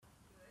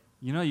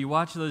You know, you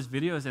watch those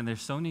videos and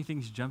there's so many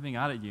things jumping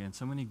out at you and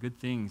so many good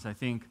things. I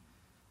think,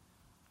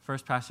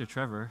 first, Pastor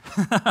Trevor.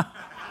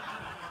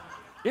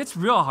 It's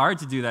real hard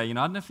to do that. You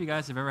know, I don't know if you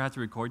guys have ever had to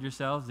record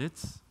yourselves.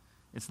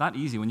 It's not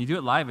easy. When you do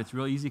it live, it's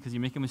real easy because you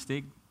make a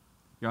mistake,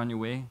 you're on your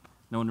way,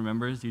 no one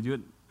remembers. You do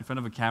it in front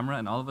of a camera,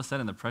 and all of a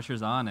sudden the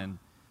pressure's on, and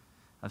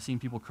I've seen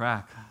people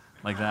crack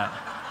like that.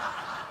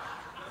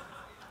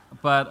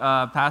 But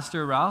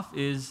Pastor Ralph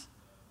is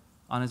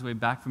on his way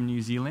back from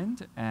New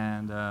Zealand,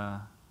 and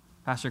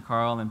Pastor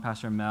Carl and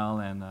Pastor Mel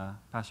and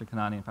Pastor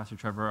Kanani and Pastor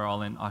Trevor are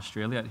all in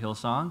Australia at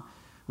Hillsong,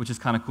 which is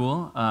kind of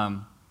cool.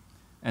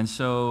 And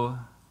so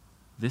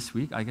this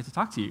week I get to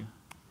talk to you.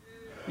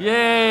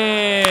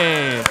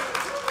 Yay!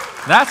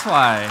 That's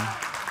why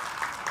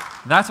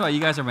you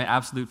guys are my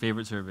absolute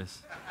favorite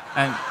service.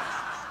 And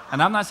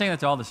I'm not saying that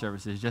to all the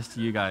services, just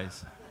to you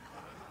guys.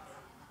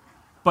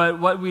 But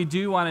what we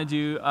do want to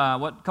do,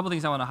 couple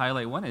things I want to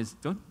highlight. One is,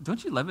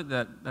 don't you love it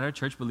that our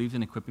church believes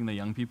in equipping the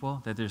young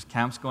people, that there's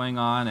camps going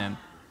on,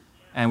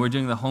 and we're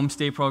doing the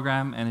homestay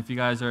program. And if you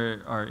guys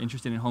are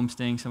interested in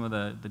homestaying some of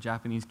the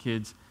Japanese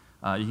kids,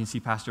 you can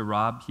see Pastor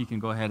Rob. He can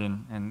go ahead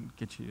and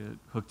get you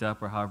hooked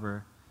up or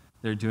however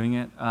they're doing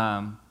it.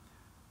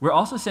 We're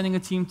also sending a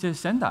team to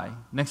Sendai.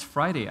 Next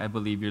Friday, I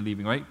believe you're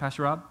leaving, right,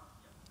 Pastor Rob?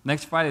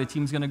 Next Friday, the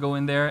team's going to go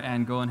in there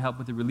and go and help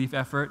with the relief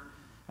effort.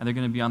 And they're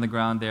going to be on the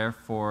ground there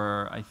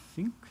for, I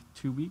think,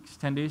 2 weeks,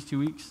 10 days, 2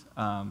 weeks?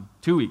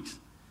 2 weeks.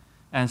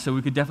 And so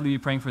we could definitely be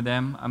praying for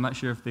them. I'm not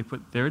sure if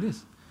there it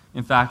is.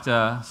 In fact,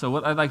 so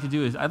what I'd like to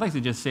do is I'd like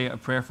to just say a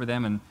prayer for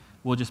them, and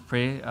we'll just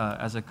pray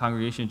as a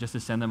congregation just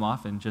to send them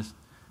off, and just,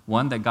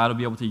 one, that God will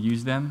be able to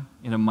use them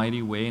in a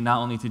mighty way, not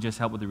only to just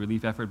help with the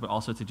relief effort, but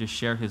also to just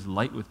share his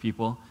light with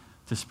people,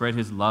 to spread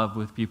his love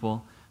with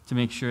people, to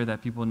make sure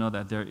that people know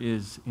that there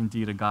is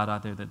indeed a God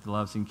out there that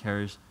loves and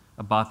cares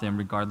about them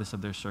regardless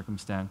of their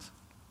circumstance.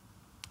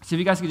 So if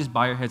you guys could just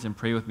bow your heads and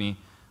pray with me,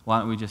 why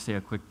don't we just say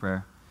a quick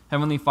prayer.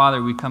 Heavenly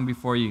Father, we come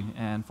before you,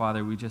 and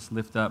Father, we just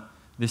lift up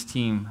this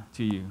team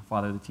to you.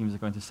 Father, the teams are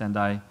going to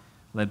Sendai,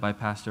 led by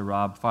Pastor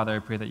Rob. Father, I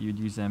pray that you'd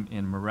use them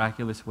in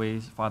miraculous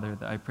ways. Father,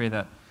 I pray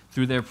that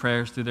through their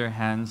prayers, through their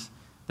hands,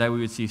 that we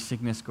would see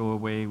sickness go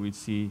away, we'd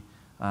see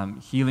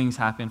healings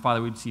happen.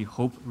 Father, we'd see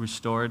hope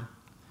restored.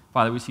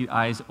 Father, we'd see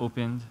eyes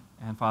opened.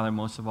 And Father,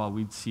 most of all,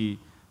 we'd see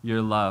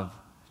your love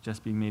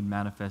just being made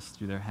manifest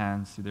through their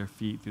hands, through their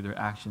feet, through their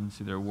actions,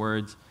 through their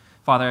words.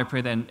 Father, I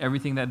pray that in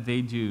everything that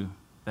they do,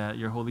 that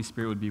your Holy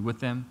Spirit would be with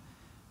them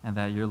and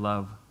that your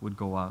love would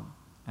go out.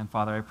 And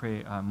Father, I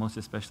pray most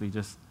especially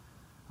just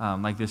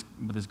like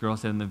what this girl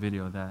said in the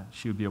video, that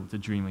she would be able to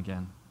dream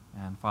again.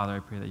 And Father, I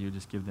pray that you would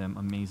just give them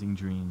amazing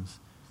dreams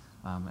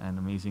and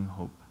amazing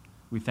hope.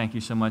 We thank you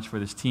so much for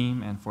this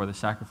team and for the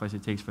sacrifice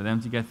it takes for them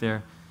to get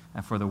there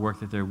and for the work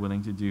that they're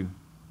willing to do.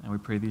 And we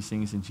pray these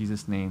things in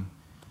Jesus' name.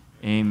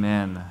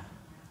 Amen.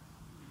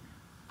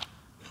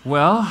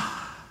 Well,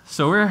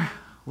 so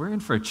we're in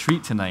for a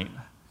treat tonight.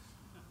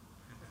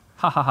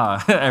 Ha ha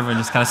ha. Everyone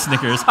just kind of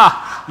snickers.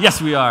 Ha!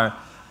 Yes, we are.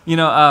 You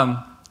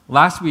know,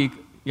 last week,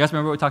 you guys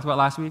remember what we talked about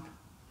last week?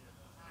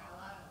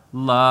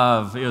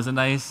 Love. It was a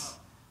nice,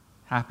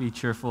 happy,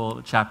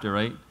 cheerful chapter,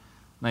 right?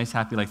 Nice,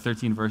 happy, like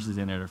 13 verses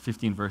in it or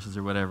 15 verses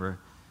or whatever.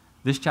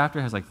 This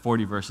chapter has like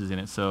 40 verses in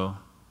it, so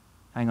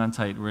hang on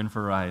tight. We're in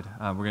for a ride.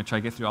 We're going to try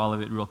to get through all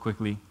of it real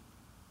quickly.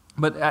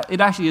 But it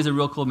actually is a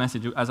real cool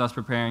message. As I was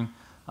preparing,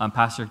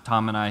 Pastor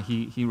Tom and I,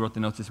 he wrote the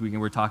notes this week,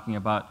 and we're talking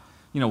about,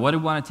 what do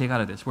we want to take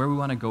out of this? Where we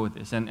want to go with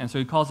this? And so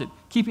he calls it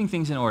keeping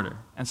things in order.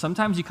 And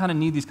sometimes you kind of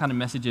need these kind of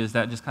messages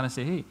that just kind of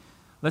say, hey,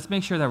 let's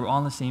make sure that we're all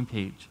on the same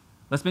page.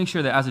 Let's make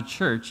sure that as a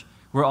church,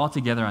 we're all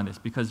together on this.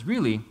 Because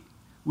really,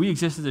 we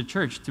exist as a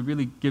church to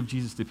really give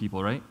Jesus to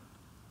people, right?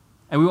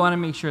 And we want to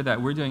make sure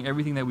that we're doing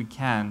everything that we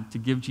can to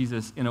give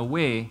Jesus in a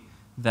way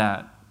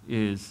that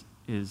is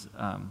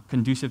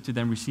conducive to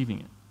them receiving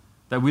it.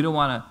 That we don't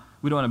want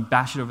to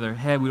bash it over their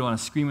head. We don't want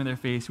to scream in their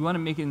face. We want to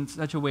make it in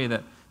such a way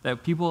that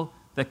people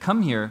that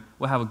come here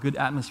will have a good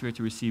atmosphere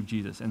to receive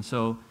Jesus. And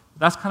so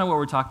that's kind of what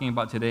we're talking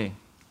about today.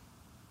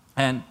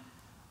 And,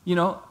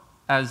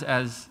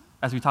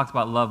 as we talked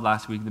about love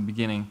last week in the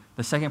beginning,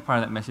 the second part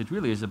of that message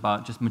really is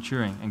about just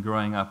maturing and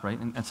growing up, right?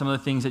 And some of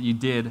the things that you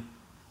did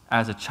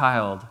as a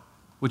child,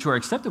 which were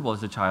acceptable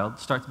as a child,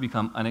 start to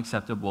become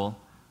unacceptable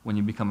when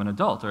you become an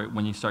adult or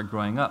when you start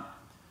growing up.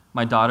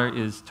 My daughter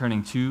is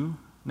turning 2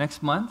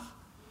 next month,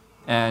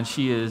 and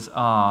she is,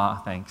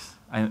 thanks.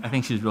 I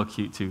think she's real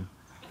cute too.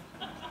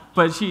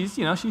 But she's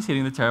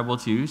hitting the terrible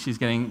too. She's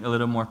getting a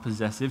little more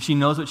possessive. She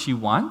knows what she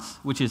wants,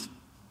 which is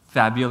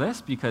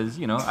fabulous because,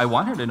 I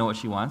want her to know what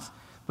she wants.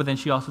 But then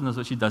she also knows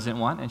what she doesn't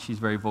want, and she's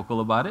very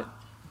vocal about it.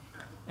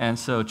 And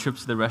so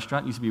trips to the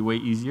restaurant used to be way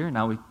easier.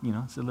 Now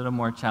it's a little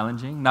more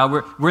challenging.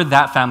 Now we're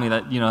that family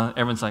that,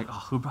 everyone's like,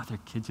 oh, who brought their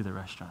kid to the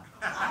restaurant?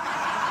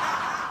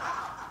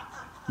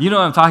 You know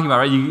what I'm talking about,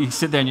 right? You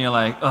sit there and you're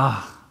like,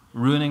 oh,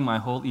 ruining my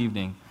whole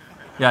evening.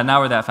 Yeah,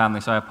 now we're that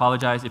family. So I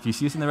apologize. If you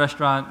see us in the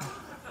restaurant,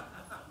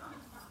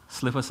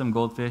 slip us some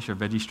goldfish or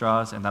veggie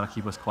straws, and that'll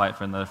keep us quiet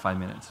for another 5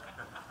 minutes.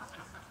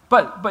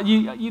 But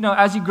you know,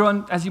 as you grow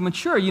and as you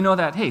mature, you know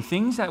that, hey,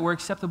 things that were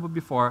acceptable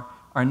before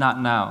are not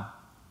now.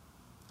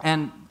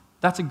 And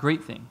that's a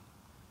great thing,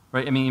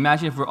 right? I mean,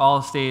 imagine if we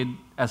all stayed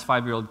as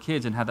 5-year-old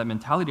kids and had that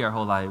mentality our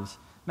whole lives.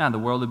 Man, the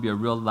world would be a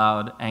real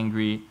loud,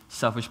 angry,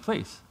 selfish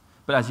place.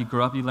 But as you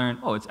grow up, you learn,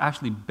 oh, it's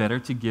actually better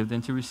to give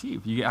than to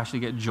receive. You actually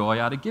get joy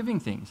out of giving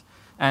things.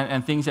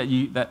 And things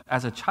that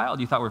as a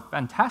child you thought were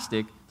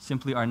fantastic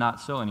simply are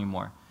not so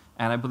anymore.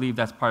 And I believe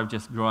that's part of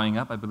just growing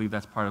up. I believe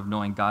that's part of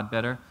knowing God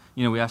better.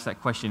 You know, we asked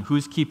that question,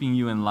 who's keeping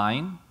you in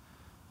line?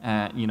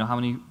 You know, how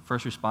many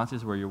first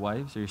responses were your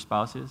wives or your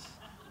spouses?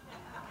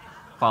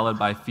 Followed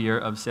by fear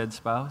of said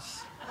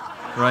spouse,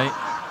 right?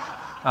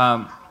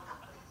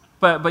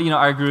 But you know,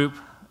 our group,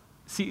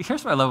 see,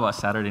 here's what I love about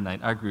Saturday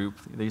night. Our group,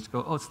 they just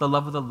go, oh, it's the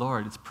love of the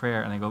Lord. It's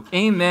prayer. And I go,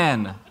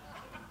 amen.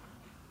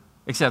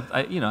 Except,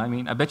 I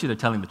bet you they're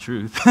telling the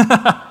truth.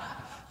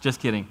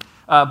 Just kidding.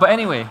 But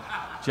anyway,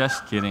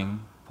 just kidding,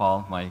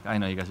 Paul, Mike. I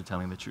know you guys are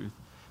telling the truth.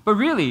 But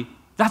really,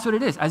 that's what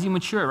it is. As you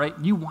mature, right,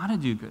 you want to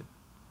do good.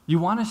 You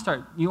want to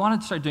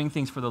start doing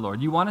things for the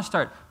Lord. You want to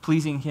start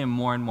pleasing Him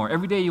more and more.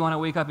 Every day you want to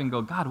wake up and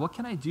go, God, what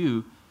can I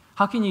do?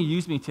 How can you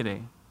use me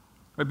today?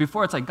 Right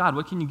before it's like, God,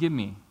 what can you give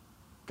me?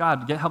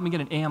 God, help me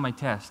get an A on my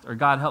test. Or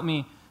God, help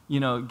me,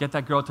 get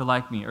that girl to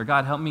like me. Or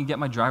God, help me get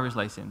my driver's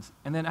license.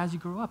 And then as you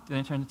grow up, then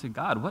it turns into,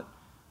 God,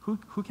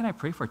 who can I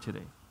pray for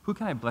today? Who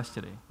can I bless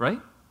today,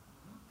 right?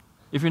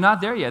 If you're not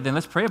there yet, then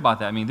let's pray about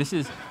that. I mean, this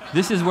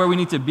is where we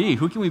need to be.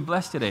 Who can we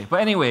bless today?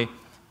 But anyway,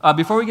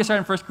 before we get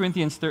started in 1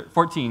 Corinthians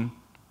 14,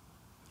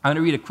 I'm going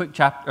to read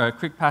a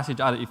quick passage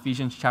out of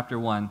Ephesians chapter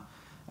 1,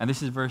 and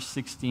this is verse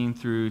 16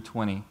 through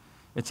 20.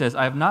 It says,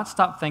 I have not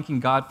stopped thanking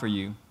God for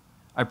you.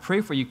 I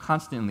pray for you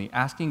constantly,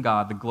 asking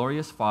God, the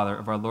glorious Father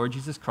of our Lord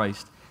Jesus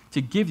Christ,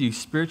 to give you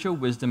spiritual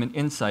wisdom and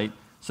insight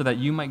so that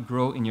you might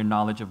grow in your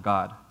knowledge of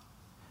God.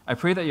 I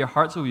pray that your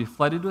hearts will be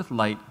flooded with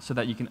light so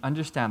that you can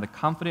understand the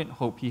confident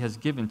hope He has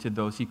given to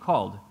those He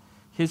called,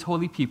 His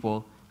holy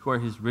people who are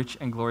His rich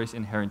and glorious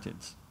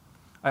inheritance.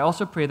 I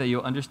also pray that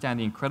you'll understand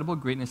the incredible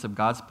greatness of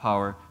God's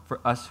power for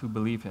us who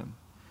believe Him.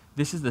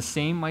 This is the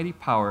same mighty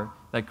power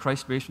that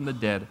Christ raised from the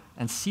dead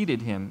and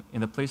seated Him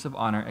in the place of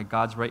honor at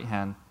God's right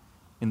hand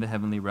in the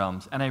heavenly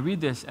realms. And I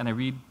read this, and I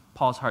read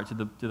Paul's heart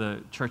to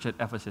the church at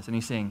Ephesus, and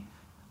he's saying,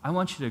 I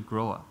want you to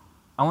grow up.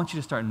 I want you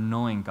to start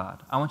knowing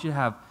God. I want you to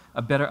have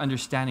a better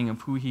understanding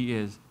of who He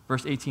is.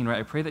 Verse 18, right?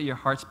 I pray that your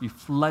hearts be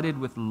flooded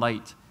with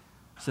light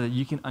so that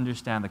you can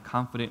understand the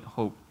confident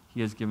hope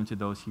He has given to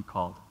those He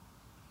called.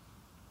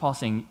 Paul's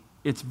saying,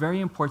 it's very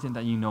important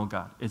that you know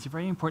God. It's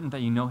very important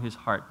that you know His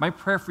heart. My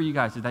prayer for you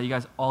guys is that you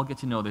guys all get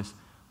to know this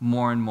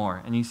more and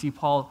more. And you see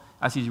Paul,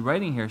 as he's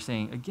writing here,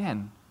 saying,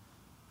 again,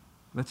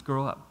 let's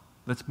grow up.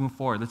 Let's move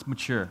forward. Let's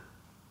mature.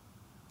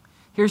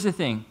 Here's the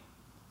thing.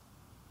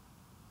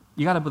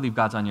 You got to believe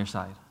God's on your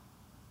side.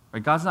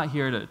 Right? God's not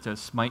here to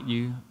smite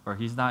you, or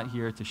He's not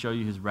here to show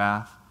you His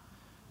wrath,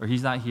 or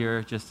He's not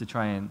here just to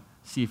try and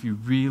see if you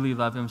really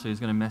love Him, so He's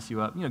going to mess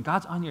you up.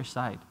 God's on your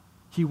side.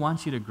 He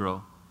wants you to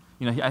grow.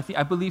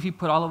 I believe He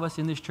put all of us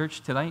in this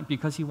church tonight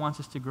because He wants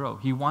us to grow.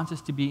 He wants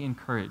us to be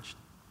encouraged.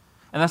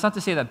 And that's not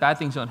to say that bad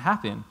things don't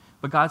happen,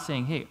 but God's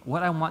saying, hey,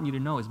 what I want you to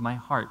know is my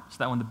heart, so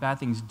that when the bad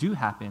things do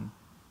happen,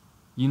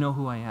 you know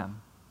who I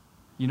am.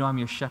 You know I'm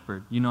your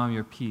shepherd. You know I'm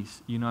your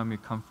peace. You know I'm your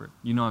comfort.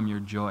 You know I'm your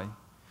joy.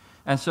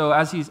 And so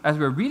as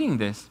we're reading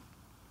this,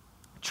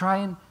 try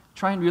and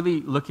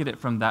really look at it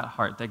from that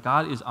heart, that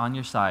God is on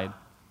your side,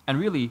 and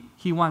really,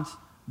 He wants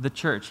the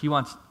church,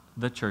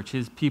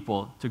 His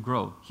people, to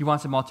grow. He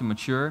wants them all to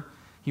mature.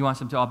 He wants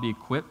them to all be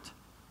equipped.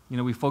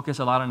 We focus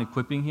a lot on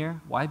equipping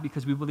here. Why?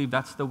 Because we believe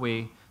that's the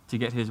way to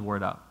get His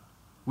word out.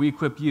 We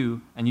equip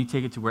you, and you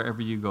take it to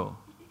wherever you go.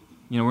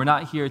 We're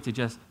not here to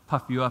just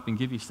puff you up and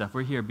give you stuff.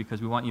 We're here because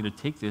we want you to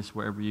take this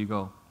wherever you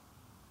go.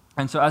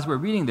 And so as we're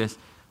reading this,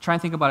 try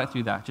and think about it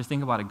through that. Just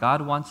think about it.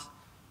 God wants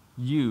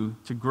you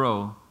to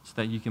grow so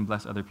that you can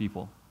bless other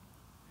people.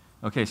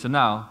 Okay, so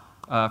now,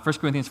 1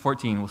 Corinthians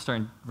 14, we'll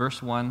start in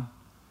verse 1.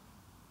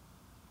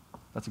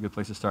 That's a good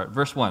place to start.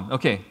 Verse 1,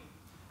 okay.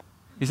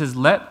 He says,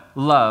 let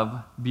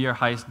love be your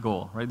highest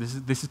goal, right?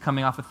 This is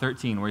coming off of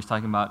 13, where he's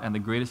talking about, and the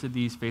greatest of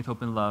these, faith,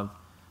 hope, and love,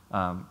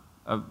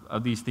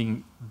 of these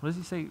things, what does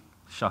he say?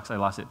 Shucks, I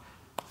lost it.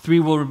 3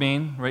 will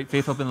remain, right?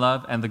 Faith, hope, and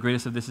love, and the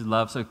greatest of this is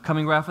love. So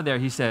coming right off of there,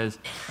 he says,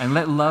 and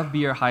let love be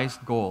your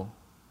highest goal.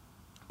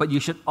 But you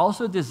should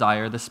also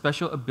desire the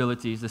special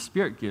abilities the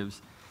Spirit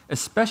gives,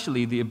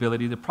 especially the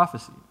ability to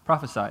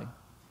prophesy.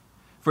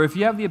 For if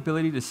you have the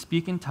ability to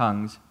speak in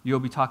tongues, you will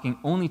be talking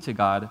only to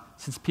God,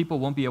 since people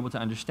won't be able to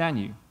understand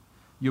you.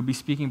 You'll be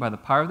speaking by the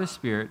power of the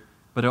Spirit,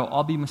 but it will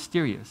all be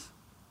mysterious.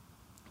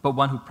 But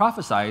one who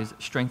prophesies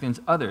strengthens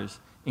others,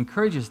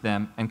 encourages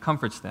them, and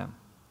comforts them.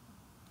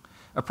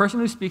 A person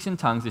who speaks in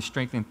tongues is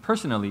strengthened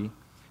personally,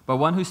 but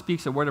one who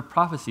speaks a word of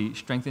prophecy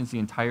strengthens the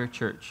entire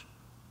church.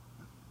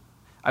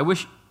 I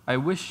wish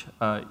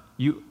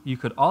you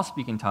could all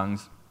speak in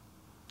tongues,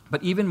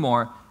 but even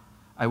more,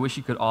 I wish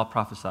you could all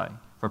prophesy.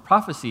 For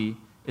prophecy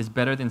is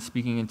better than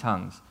speaking in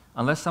tongues,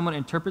 unless someone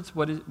interprets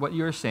what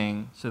you are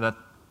saying so that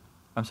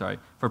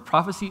For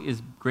prophecy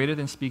is greater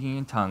than speaking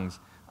in tongues,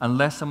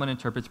 unless someone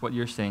interprets what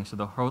you're saying, so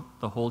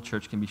the whole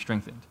church can be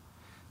strengthened.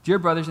 Dear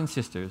brothers and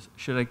sisters,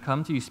 should I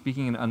come to you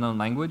speaking in an unknown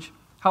language?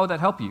 How would that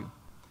help you?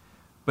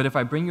 But if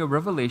I bring you a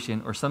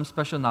revelation or some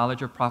special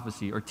knowledge or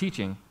prophecy or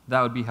teaching,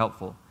 that would be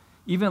helpful.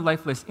 Even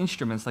lifeless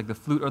instruments like the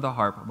flute or the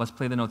harp must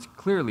play the notes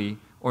clearly,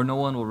 or no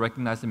one will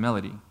recognize the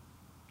melody.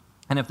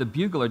 And if the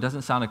bugler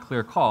doesn't sound a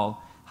clear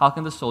call, how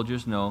can the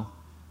soldiers know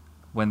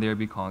when they're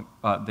being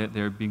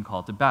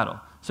called to battle?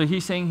 So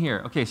he's saying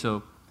here, okay,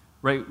 so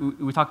right,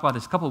 we talked about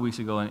this a couple of weeks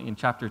ago in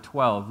chapter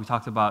 12. We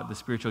talked about the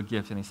spiritual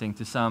gifts, and he's saying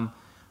to some,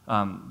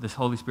 this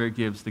Holy Spirit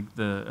gives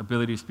the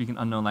ability to speak in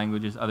unknown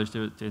languages, others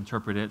to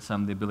interpret it,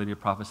 some the ability to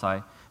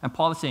prophesy. And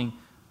Paul is saying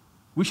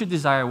we should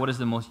desire what is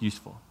the most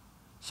useful.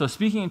 So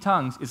speaking in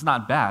tongues is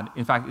not bad.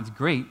 In fact, it's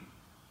great.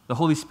 The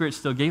Holy Spirit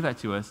still gave that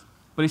to us.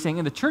 But he's saying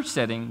in the church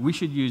setting, we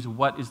should use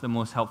what is the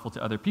most helpful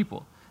to other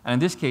people. And in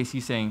this case,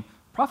 he's saying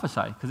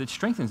prophesy, because it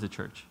strengthens the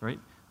church, right?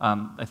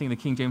 I think the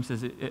King James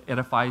says it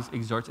edifies,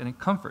 exhorts, and it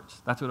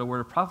comforts. That's what a word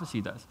of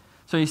prophecy does.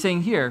 So he's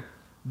saying here,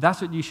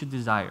 that's what you should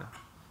desire.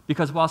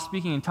 Because while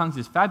speaking in tongues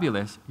is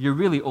fabulous, you're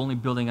really only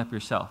building up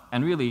yourself.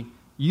 And really,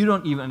 you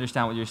don't even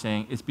understand what you're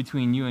saying. It's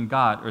between you and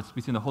God, or it's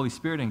between the Holy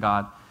Spirit and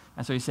God.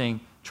 And so he's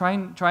saying, try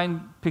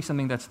and pick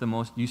something that's the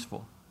most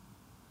useful.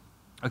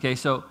 Okay,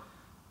 so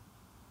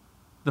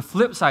the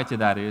flip side to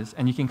that is,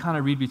 and you can kind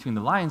of read between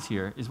the lines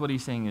here, is what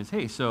he's saying is,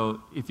 hey,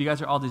 so if you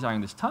guys are all desiring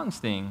this tongues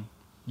thing,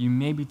 you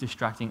may be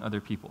distracting other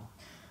people,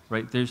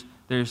 right? There's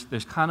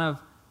kind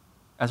of,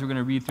 as we're going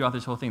to read throughout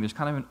this whole thing, there's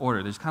kind of an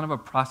order. There's kind of a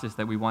process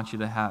that we want you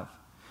to have.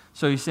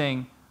 So he's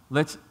saying,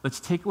 let's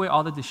take away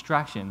all the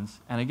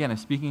distractions. And again, if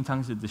speaking in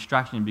tongues is a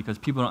distraction because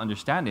people don't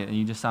understand it and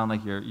you just sound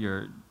like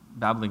you're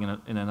babbling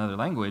in another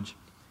language,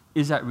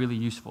 is that really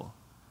useful?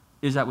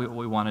 Is that what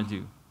we want to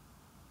do?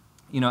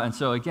 And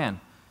so again,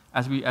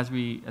 as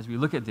we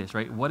look at this,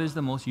 right, what is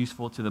the most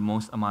useful to the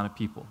most amount of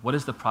people? What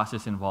is the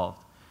process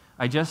involved?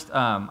 I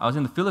was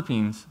in the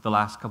Philippines the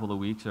last couple of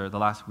weeks, or the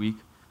last week.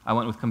 I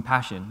went with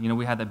Compassion.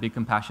 We had that big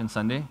Compassion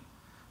Sunday,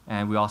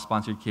 and we all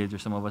sponsored kids, or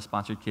some of us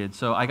sponsored kids.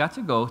 So I got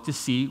to go to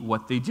see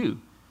what they do.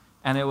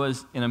 And it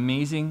was an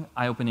amazing,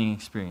 eye-opening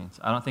experience.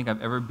 I don't think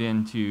I've ever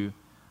been to,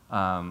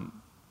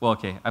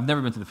 I've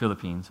never been to the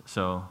Philippines,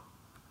 so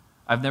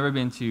I've never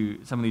been to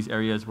some of these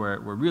areas where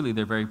really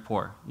they're very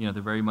poor. They're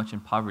very much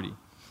in poverty.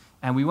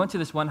 And we went to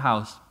this one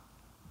house,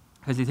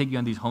 because they take you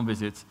on these home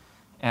visits,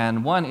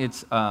 and one,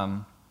 it's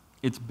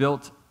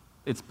built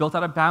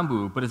out of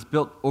bamboo, but it's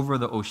built over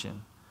the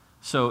ocean.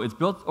 So it's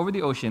built over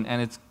the ocean,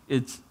 and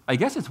I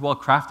guess it's well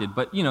crafted,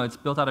 but it's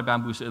built out of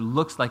bamboo, so it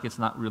looks like it's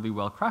not really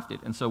well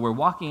crafted. And so we're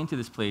walking into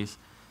this place,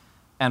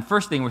 and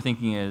first thing we're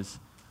thinking is,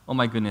 oh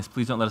my goodness,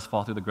 please don't let us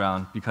fall through the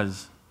ground,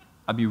 because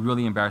I'd be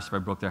really embarrassed if I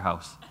broke their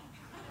house.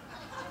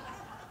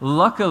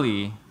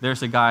 Luckily,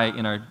 there's a guy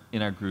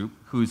in our group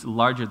who's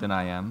larger than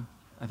I am.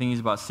 I think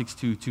he's about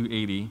 6'2",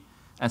 280.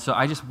 And so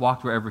I just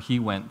walked wherever he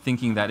went,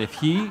 thinking that if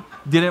he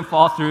didn't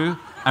fall through,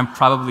 I'm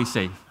probably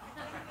safe.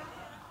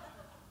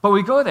 But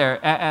we go there,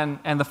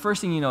 and the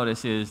first thing you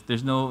notice is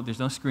there's no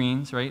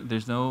screens, right?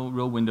 There's no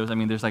real windows. I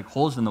mean, there's like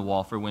holes in the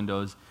wall for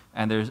windows,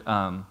 and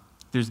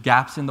there's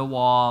gaps in the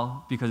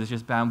wall because it's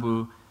just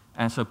bamboo.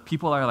 And so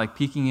people are like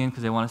peeking in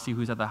because they want to see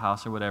who's at the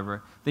house or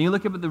whatever. Then you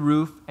look up at the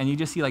roof, and you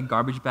just see like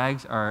garbage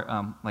bags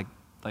are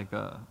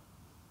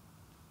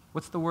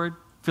what's the word?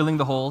 Filling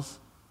the holes.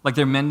 Like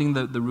they're mending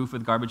the roof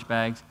with garbage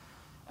bags.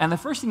 And the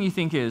first thing you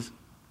think is,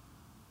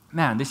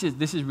 man, this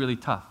is really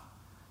tough.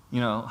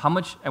 How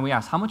much, and we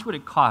asked, how much would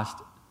it cost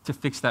to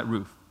fix that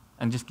roof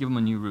and just give them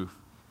a new roof?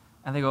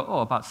 And they go,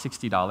 oh, about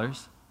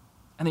 $60.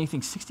 And then you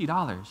think,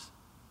 $60?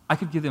 I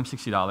could give them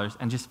 $60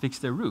 and just fix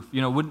their roof.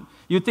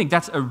 You'd think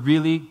that's a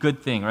really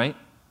good thing, right?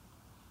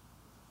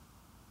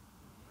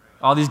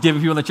 All these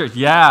giving people in the church,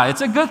 yeah,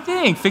 it's a good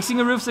thing. Fixing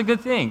a roof's a good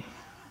thing.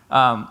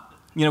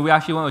 We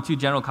actually went with 2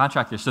 general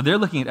contractors, so they're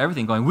looking at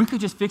everything going, we could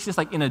just fix this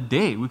like in a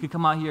day. We could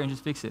come out here and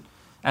just fix it.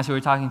 And so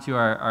we're talking to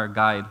our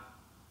guide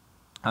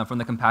from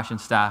the Compassion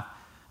staff,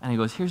 and he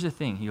goes, here's the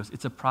thing. He goes,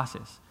 it's a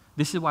process.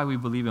 This is why we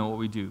believe in what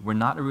we do. We're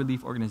not a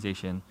relief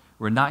organization.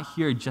 We're not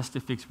here just to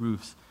fix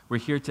roofs. We're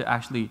here to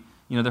actually,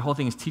 their whole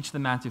thing is teach the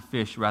man to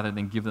fish rather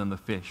than give them the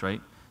fish,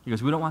 right? He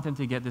goes, we don't want them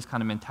to get this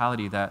kind of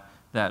mentality that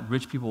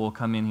rich people will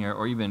come in here,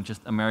 or even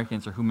just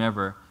Americans or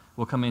whomever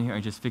will come in here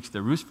and just fix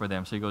the roofs for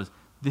them. So he goes,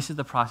 this is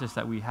the process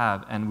that we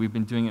have, and we've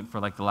been doing it for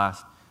like the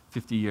last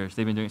 50 years.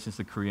 They've been doing it since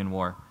the Korean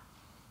War.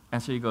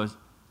 And so he goes,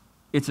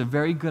 it's a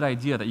very good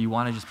idea that you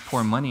want to just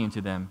pour money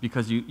into them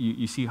because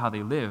you see how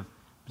they live.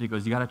 But he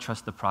goes, you got to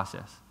trust the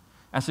process.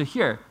 And so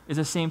here is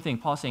the same thing.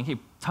 Paul's saying, hey,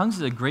 tongues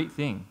is a great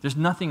thing. There's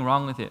nothing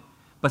wrong with it.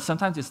 But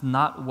sometimes it's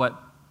not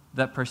what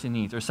that person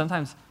needs, or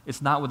sometimes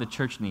it's not what the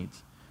church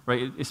needs,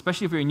 right?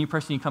 Especially if you're a new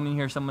person, you come in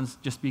here, someone's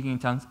just speaking in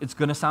tongues, it's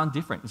going to sound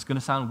different. It's going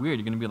to sound weird.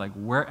 You're going to be like,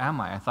 where am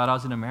I? I thought I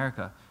was in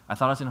America. I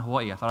thought I was in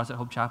Hawaii. I thought I was at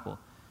Hope Chapel.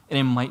 And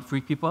it might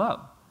freak people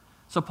out.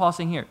 So Paul's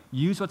saying here,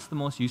 use what's the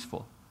most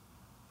useful.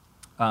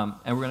 And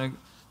we're going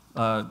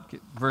to,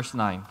 verse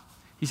 9.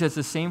 He says,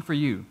 the same for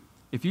you.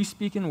 If you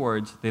speak in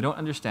words they don't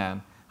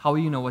understand, how will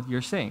you know what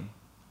you're saying?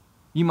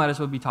 You might as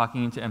well be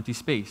talking into empty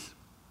space.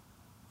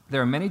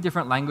 There are many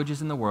different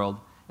languages in the world,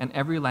 and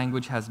every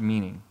language has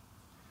meaning.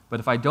 But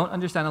if I don't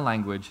understand a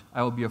language,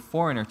 I will be a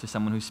foreigner to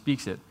someone who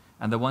speaks it,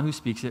 and the one who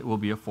speaks it will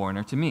be a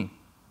foreigner to me.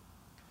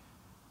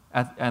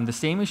 And the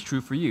same is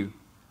true for you.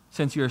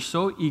 Since you are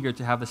so eager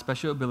to have the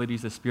special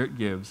abilities the Spirit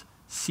gives,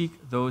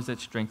 seek those that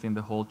strengthen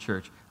the whole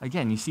church.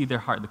 Again, you see their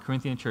heart, the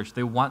Corinthian church,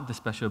 they want the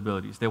special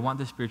abilities. They want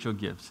the spiritual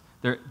gifts.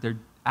 They're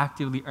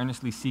actively,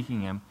 earnestly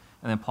seeking Him.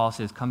 And then Paul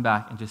says, come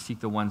back and just seek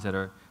the ones that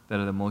are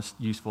the most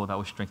useful, that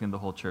will strengthen the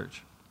whole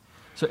church.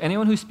 So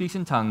anyone who speaks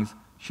in tongues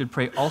should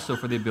pray also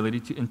for the ability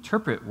to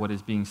interpret what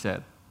is being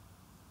said.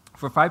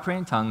 For if I pray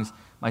in tongues,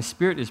 my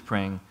spirit is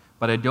praying,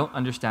 but I don't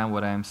understand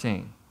what I am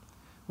saying.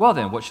 Well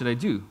then, what should I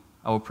do?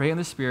 I will pray in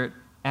the Spirit,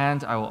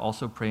 and I will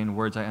also pray in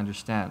words I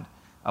understand.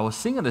 I will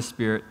sing in the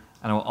Spirit,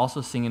 and I will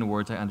also sing in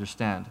words I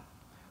understand.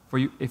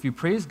 If you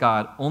praise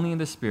God only in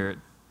the Spirit,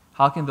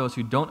 how can those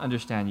who don't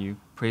understand you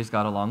praise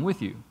God along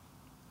with you?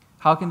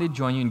 How can they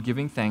join you in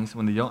giving thanks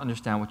when they don't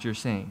understand what you're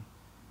saying?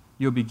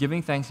 You'll be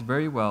giving thanks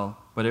very well,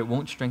 but it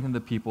won't strengthen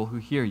the people who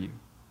hear you.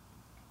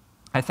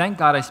 I thank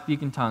God I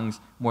speak in tongues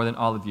more than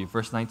all of you.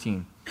 Verse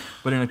 19.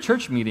 But in a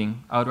church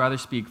meeting, I would rather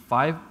speak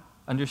 5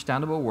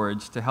 understandable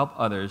words to help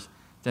others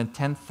than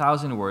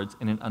 10,000 words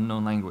in an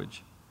unknown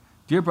language.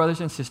 Dear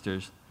brothers and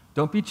sisters,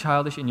 don't be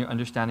childish in your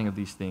understanding of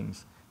these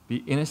things.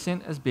 Be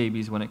innocent as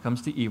babies when it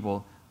comes to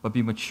evil, but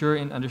be mature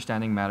in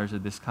understanding matters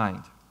of this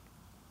kind.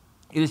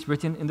 It is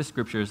written in the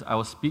Scriptures, I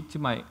will speak to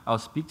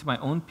my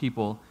own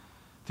people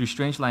through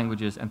strange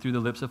languages and through the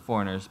lips of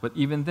foreigners, but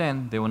even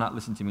then they will not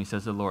listen to me,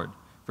 says the Lord.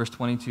 Verse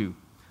 22.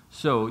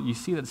 So you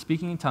see that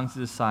speaking in tongues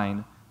is a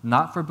sign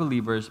not for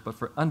believers, but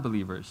for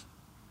unbelievers.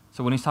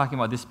 So when he's talking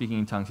about this speaking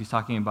in tongues, he's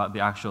talking about the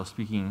actual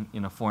speaking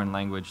in a foreign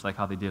language, like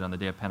how they did on the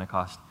day of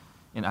Pentecost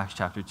in Acts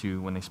chapter 2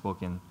 when they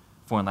spoke in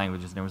foreign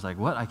languages. And everyone's like,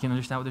 what? I can't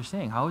understand what they're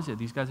saying. How is it?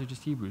 These guys are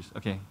just Hebrews.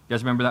 Okay, you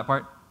guys remember that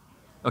part?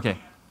 Okay.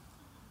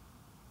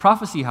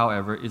 Prophecy,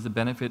 however, is the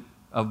benefit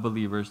of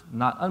believers,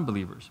 not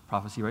unbelievers.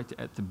 Prophecy, right?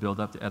 To build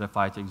up, to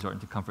edify, to exhort,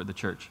 and to comfort the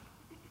church.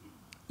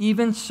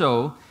 Even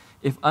so,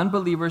 if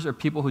unbelievers or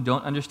people who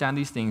don't understand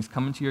these things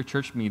come into your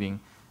church meeting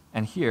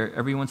and hear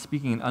everyone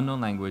speaking an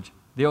unknown language,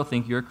 they'll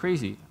think you're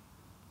crazy.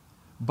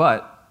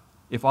 But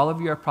if all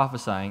of you are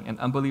prophesying and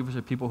unbelievers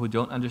or people who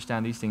don't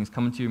understand these things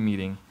come into your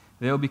meeting,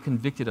 they will be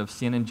convicted of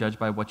sin and judged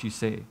by what you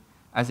say.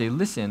 As they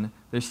listen,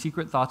 their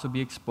secret thoughts will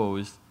be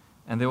exposed,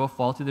 and they will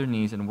fall to their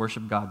knees and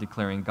worship God,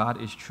 declaring,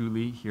 God is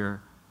truly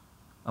here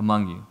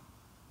among you.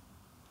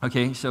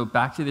 Okay, so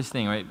back to this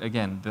thing, right?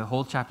 Again, the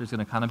whole chapter is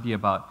going to kind of be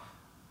about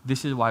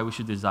this is why we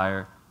should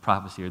desire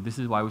prophecy, or this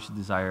is why we should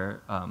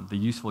desire the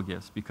useful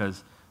gifts,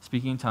 because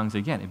speaking in tongues,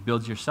 again, it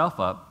builds yourself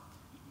up,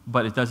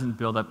 but it doesn't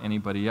build up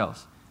anybody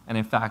else. And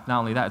in fact, not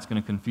only that, it's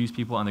going to confuse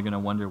people, and they're going to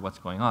wonder what's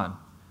going on.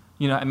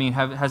 You know, I mean,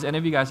 has any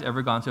of you guys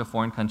ever gone to a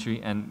foreign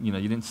country and, you know,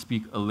 you didn't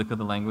speak a lick of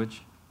the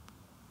language?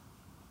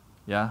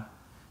 Yeah?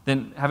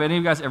 Then have any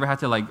of you guys ever had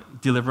to, like,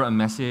 deliver a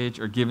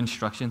message or give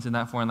instructions in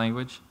that foreign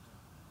language?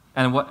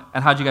 And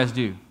how'd you guys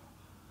do?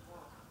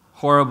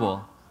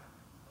 Horrible.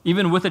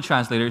 Even with a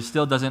translator, it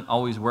still doesn't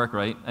always work,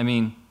 right? I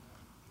mean,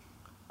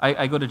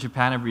 I go to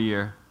Japan every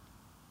year,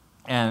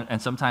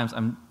 and sometimes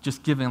I'm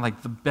just giving,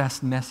 like, the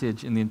best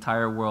message in the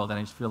entire world, and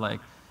I just feel like,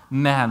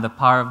 man, the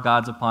power of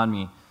God's upon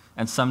me.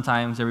 And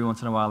sometimes, every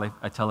once in a while,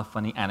 I tell a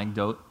funny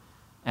anecdote,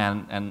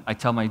 and I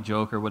tell my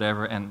joke or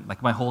whatever, and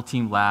like my whole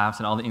team laughs,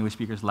 and all the English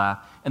speakers laugh,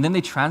 and then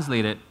they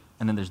translate it,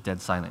 and then there's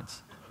dead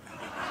silence.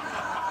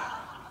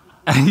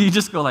 And you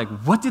just go like,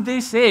 what did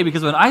they say?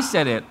 Because when I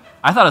said it,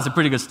 I thought it was a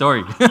pretty good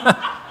story.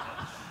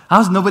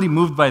 How's nobody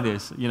moved by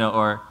this? You know,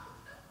 or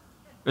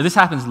this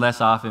happens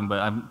less often, but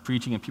I'm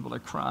preaching and people are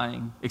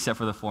crying, except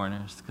for the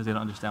foreigners, because they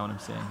don't understand what I'm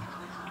saying.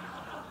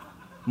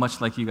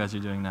 Much like you guys are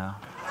doing now.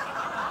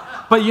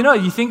 But you know,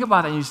 you think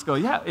about it and you just go,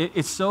 yeah,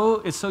 it's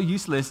so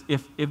useless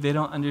if they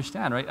don't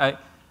understand, right?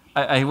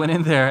 I went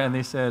in there and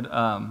they said,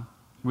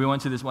 we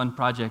went to this one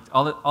project.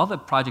 All the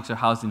projects are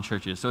housed in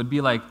churches. So it'd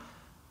be like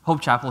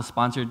Hope Chapel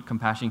sponsored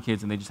Compassion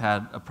Kids, and they just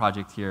had a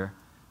project here.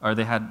 Or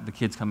they had the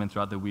kids come in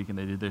throughout the week and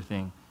they did their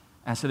thing.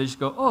 And so they just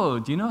go, oh,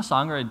 do you know a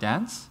song or a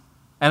dance?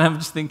 And I'm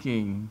just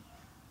thinking,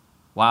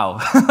 wow.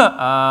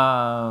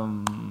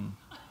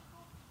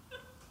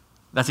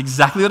 That's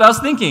exactly what I was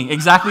thinking.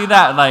 Exactly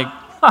that. Like,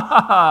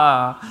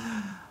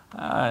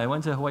 I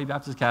went to Hawaii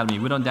Baptist Academy.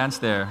 We don't dance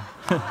there.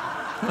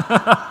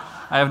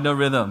 I have no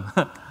rhythm.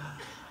 So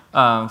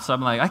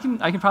I'm like, I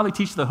can probably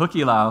teach the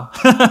hooky lao.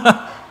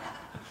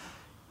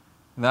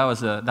 That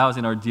was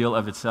an ordeal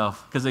of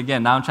itself. Because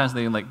again, now I'm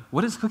translating like,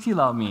 what does hooky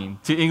lao mean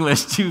to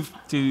English to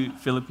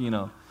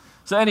Filipino?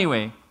 So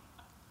anyway,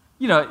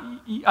 you know,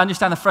 you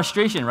understand the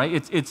frustration,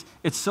 right?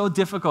 It's so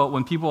difficult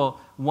when people,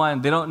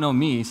 one, they don't know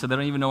me, so they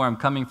don't even know where I'm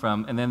coming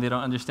from, and then they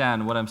don't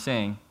understand what I'm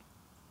saying.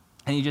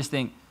 And you just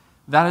think,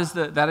 that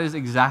is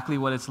exactly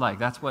what it's like.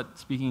 That's what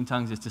speaking in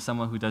tongues is to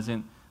someone who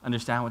doesn't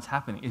understand what's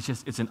happening.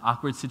 It's an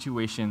awkward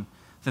situation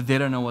that they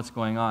don't know what's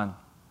going on.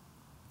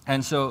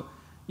 And so,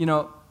 you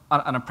know,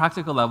 on a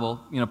practical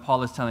level,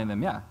 Paul is telling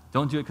them, yeah,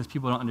 don't do it because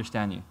people don't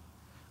understand you.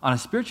 On a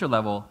spiritual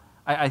level,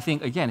 I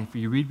think, again, if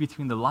you read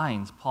between the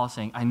lines, Paul's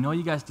saying, I know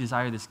you guys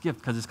desire this gift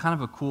because it's kind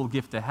of a cool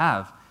gift to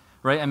have,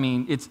 right? I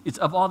mean, it's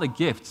of all the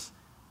gifts,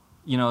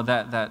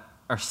 that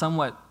are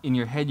somewhat in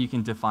your head you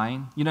can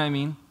define. You know what I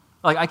mean?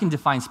 Like, I can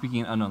define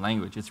speaking an unknown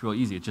language. It's real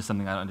easy. It's just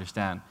something I don't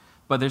understand.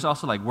 But there's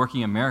also, like,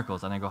 working in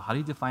miracles. And I go, how do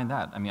you define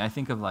that? I mean, I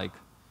think of, like,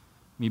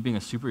 me being a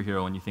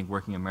superhero when you think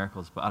working in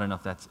miracles, but I don't know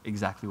if that's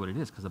exactly what it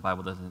is because the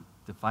Bible doesn't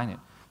define it.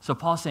 So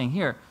Paul's saying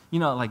here,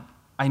 like,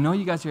 I know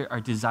you guys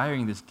are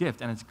desiring this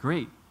gift, and it's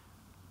great.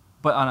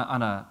 But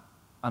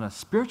on a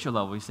spiritual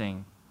level, he's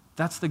saying,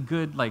 that's the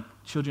good, like,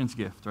 children's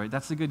gift, right?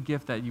 That's the good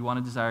gift that you want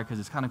to desire because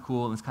it's kind of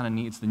cool and it's kind of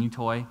neat. It's the new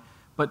toy.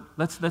 But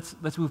let's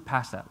move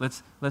past that.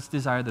 Let's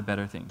desire the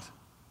better things.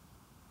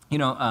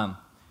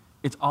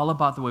 It's all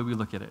about the way we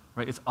look at it,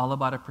 right? It's all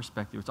about our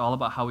perspective. It's all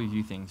about how we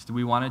view things. Do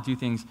we want to do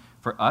things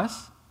for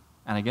us?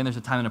 And again, there's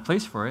a time and a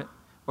place for it.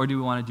 Or do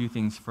we want to do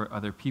things for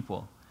other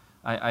people?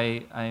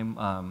 I'm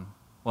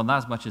well, not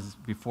as much as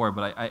before,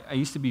 but I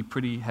used to be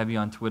pretty heavy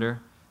on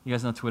Twitter. You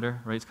guys know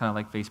Twitter, right? It's kind of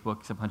like Facebook,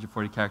 except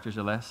 140 characters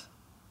or less.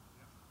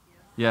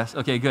 Yes?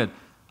 Okay, good.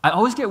 I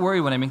always get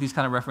worried when I make these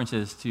kind of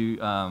references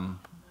to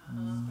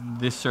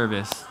this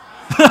service.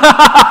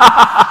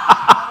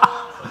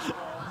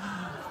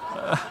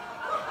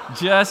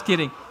 Just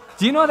kidding.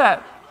 Do you know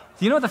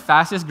what the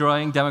fastest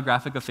growing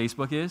demographic of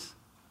Facebook is?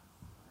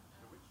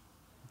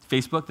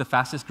 Facebook, the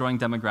fastest growing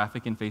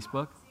demographic in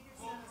Facebook?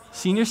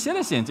 Senior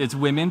citizens. It's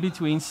women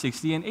between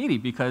 60 and 80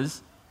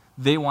 because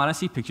they want to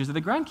see pictures of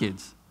the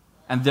grandkids.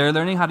 And they're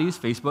learning how to use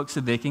Facebook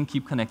so they can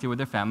keep connected with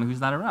their family who's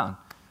not around.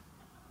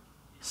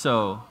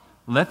 So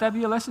let that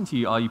be a lesson to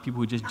you, all you people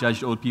who just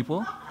judged old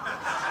people.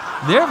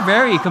 They're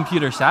very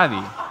computer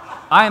savvy.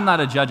 I am not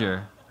a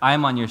judger. I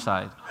am on your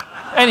side.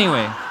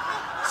 Anyway,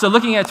 so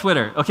looking at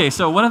Twitter. Okay,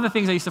 so one of the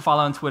things I used to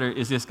follow on Twitter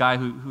is this guy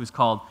who is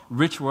called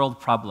Rich World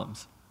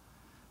Problems.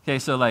 Okay,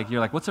 so you're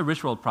like, what's a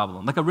rich world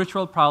problem? Like a rich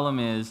world problem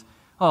is,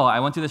 oh, I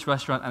went to this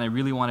restaurant and I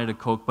really wanted a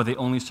Coke, but they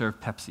only serve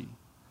Pepsi,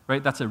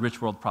 right? That's a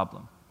rich world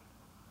problem.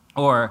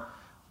 Or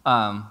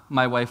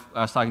my wife,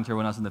 I was talking to her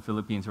when I was in the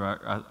Philippines,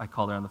 where I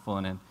called her on the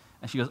phone, and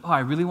she goes, oh, I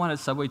really wanted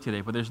Subway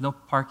today, but there's no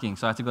parking,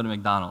 so I have to go to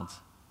McDonald's.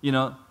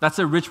 That's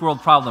a rich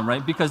world problem,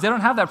 right? Because they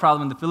don't have that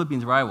problem in the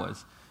Philippines where I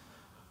was,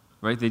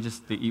 right? They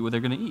eat what they're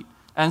going to eat.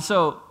 And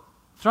so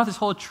throughout this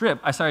whole trip,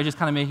 I started just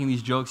kind of making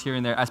these jokes here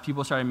and there as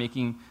people started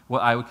making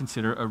what I would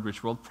consider a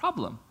rich world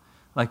problem.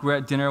 Like we're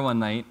at dinner one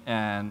night,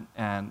 and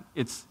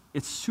it's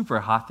super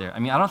hot there. I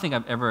mean, I don't think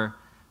I've ever,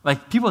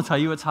 like people tell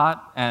you it's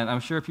hot, and I'm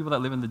sure people that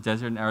live in the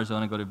desert in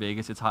Arizona go to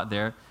Vegas, it's hot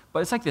there. But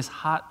it's like this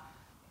hot,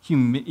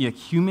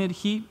 humid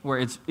heat where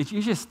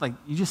you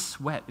just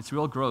sweat. It's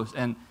real gross.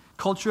 And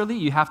culturally,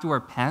 you have to wear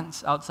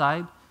pants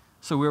outside,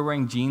 so we were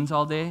wearing jeans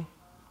all day.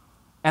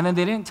 And then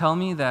they didn't tell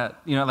me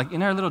that, like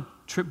in our little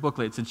trip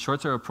booklet, it said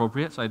shorts are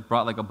appropriate, so I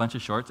brought like a bunch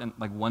of shorts and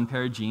like one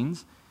pair of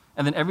jeans.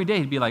 And then every day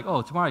he'd be like,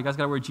 oh, tomorrow you guys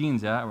gotta wear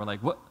jeans, yeah? And we're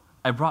like, what?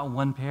 I brought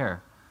one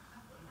pair.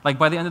 Like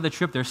by the end of the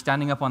trip, they're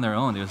standing up on their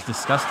own. It was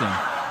disgusting.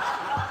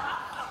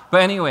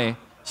 But anyway,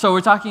 so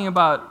we're talking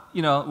about,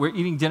 we're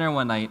eating dinner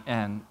one night,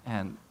 and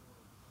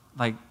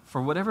like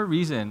for whatever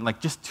reason,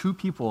 like just two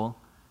people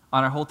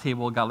on our whole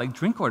table got like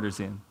drink orders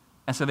in.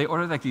 And so they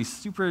ordered like these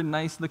super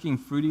nice looking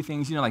fruity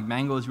things, like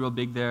mango is real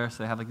big there,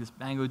 so they have like this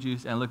mango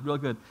juice and it looked real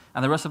good.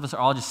 And the rest of us are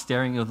all just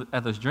staring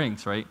at those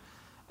drinks, right?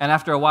 And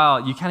after a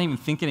while, you can't even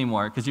think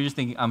anymore because you're just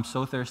thinking, I'm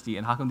so thirsty,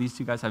 and how come these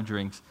two guys have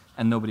drinks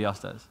and nobody else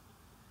does?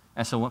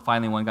 And so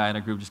finally one guy in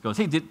our group just goes,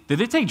 hey, did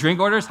they take drink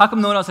orders? How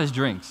come no one else has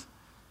drinks?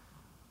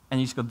 And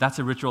you just go, that's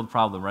a rich world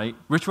problem, right?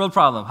 Rich world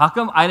problem. How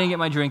come I didn't get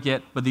my drink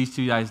yet, but these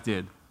two guys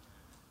did?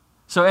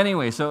 So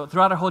anyway, so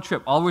throughout our whole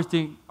trip, all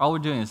we're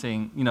doing is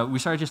saying, we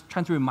started just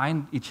trying to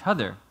remind each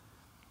other.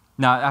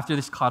 Now, after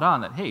this caught on,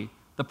 that, hey,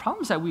 the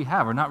problems that we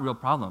have are not real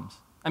problems.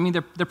 I mean,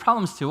 they're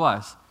problems to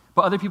us,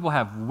 but other people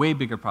have way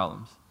bigger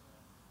problems.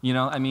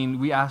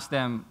 We ask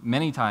them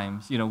many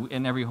times,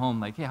 in every home,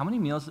 like, hey, how many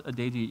meals a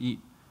day do you eat?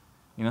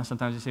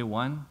 Sometimes they say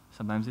one,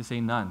 sometimes they say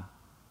none.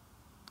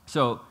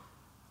 So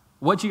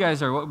what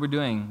we're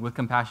doing with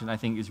compassion, I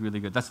think is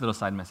really good. That's a little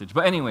side message.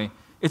 But anyway,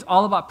 it's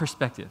all about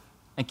perspective.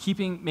 And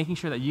making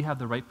sure that you have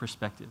the right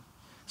perspective.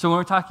 So when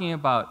we're talking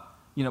about,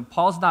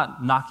 Paul's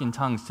not knocking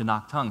tongues to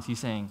knock tongues. He's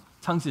saying,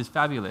 tongues is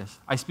fabulous.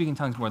 I speak in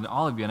tongues more than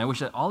all of you, and I wish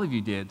that all of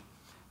you did.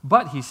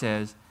 But he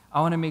says,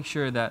 I want to make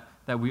sure that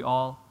we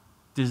all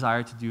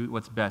desire to do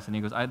what's best. And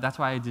he goes, that's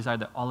why I desire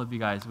that all of you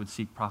guys would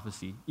seek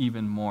prophecy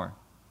even more.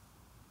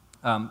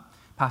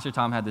 Pastor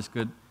Tom had this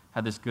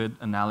good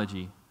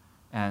analogy.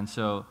 And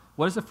so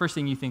what is the first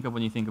thing you think of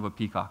when you think of a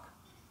peacock?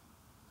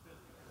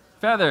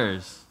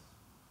 Feathers.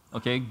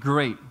 Okay,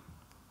 great.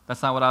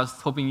 That's not what I was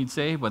hoping you'd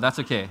say, but that's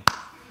okay.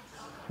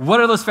 What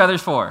are those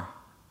feathers for?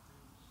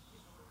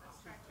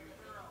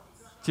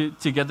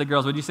 To get the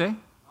girls. What did you say?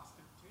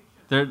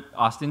 They're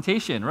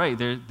ostentation, right?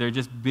 They're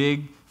just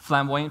big,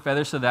 flamboyant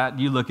feathers so that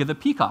you look at the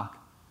peacock.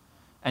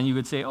 And you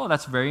would say, oh,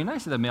 that's very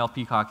nice that the male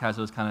peacock has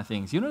those kind of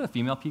things. You know what a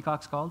female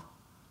peacock's called?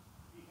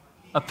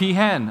 A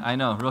peahen, I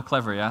know, real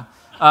clever, yeah?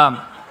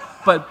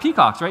 But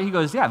peacocks, right? He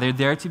goes, yeah, they're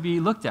there to be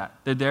looked at.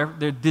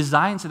 They're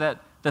designed so that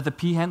the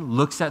peahen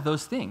looks at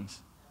those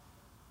things.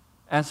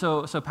 And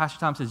so Pastor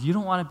Tom says, you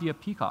don't want to be a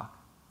peacock.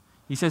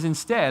 He says,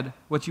 instead,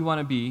 what you want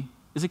to be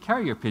is a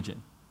carrier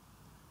pigeon.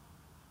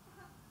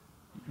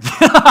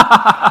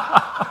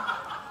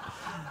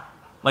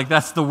 Like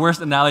that's the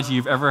worst analogy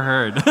you've ever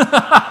heard.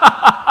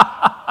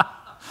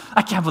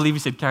 I can't believe he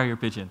said carrier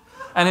pigeon.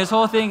 And his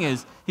whole thing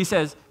is, he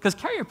says, because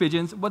carrier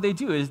pigeons, what they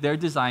do is they're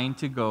designed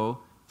to go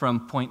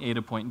from point A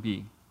to point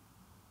B.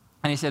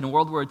 And he said in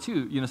World War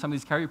II, some of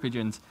these carrier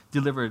pigeons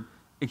delivered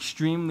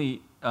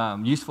extremely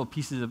useful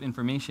pieces of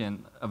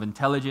information, of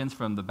intelligence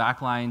from the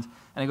back lines.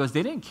 And he goes,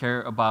 they didn't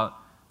care about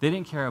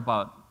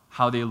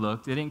how they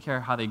looked. They didn't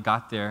care how they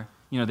got there.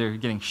 They're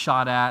getting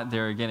shot at.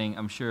 They're getting,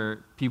 I'm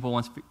sure,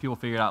 once people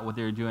figured out what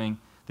they were doing,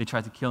 they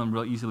tried to kill them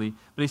real easily.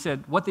 But he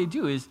said, what they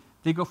do is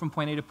they go from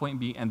point A to point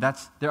B, and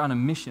they're on a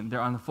mission.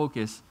 They're on a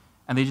focus,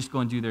 and they just go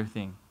and do their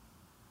thing.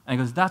 And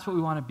he goes, that's what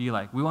we want to be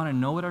like. We want to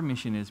know what our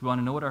mission is. We want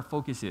to know what our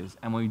focus is.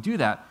 And when we do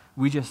that,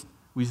 we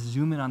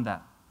zoom in on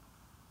that.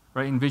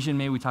 Right? In Vision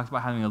May, we talked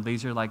about having a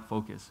laser-like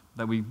focus,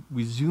 that we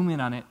zoom in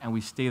on it and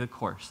we stay the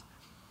course.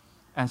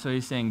 And so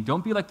he's saying,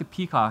 don't be like the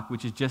peacock,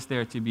 which is just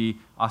there to be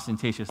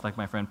ostentatious, like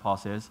my friend Paul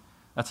says.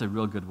 That's a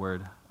real good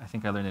word. I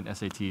think I learned it in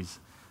SATs.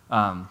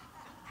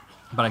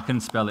 But I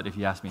couldn't spell it if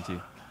you asked me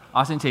to.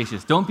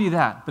 Ostentatious. Don't be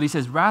that. But he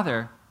says,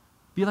 rather,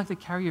 be like the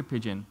carrier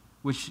pigeon,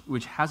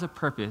 which has a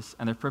purpose,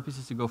 and their purpose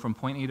is to go from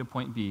point A to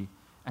point B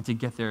and to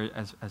get there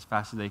as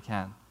fast as they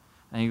can.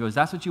 And he goes,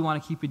 that's what you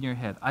want to keep in your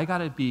head. I got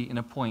to be in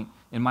a point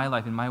in my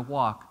life, in my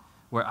walk,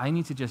 where I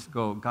need to just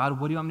go, God,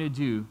 what do you want me to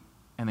do?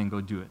 And then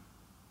go do it.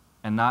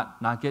 And not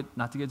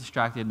to get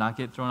distracted, not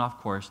get thrown off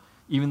course.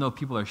 Even though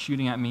people are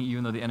shooting at me,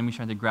 even though the enemy's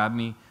trying to grab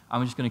me,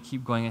 I'm just going to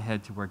keep going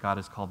ahead to where God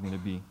has called me to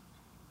be.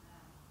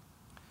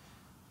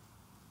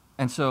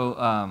 And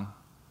so,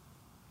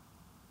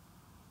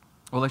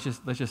 let's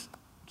just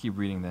keep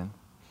reading then.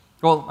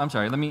 Well, I'm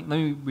sorry. Let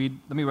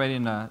me write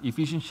in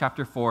Ephesians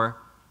chapter 4,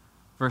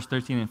 verse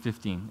 13 and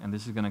 15, and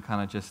this is going to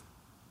kind of just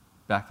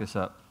back this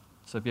up.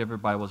 So if you have your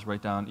Bibles,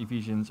 write down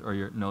Ephesians or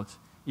your notes.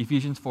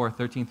 Ephesians 4,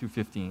 13 through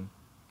 15.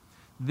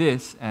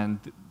 This, and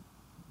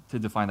to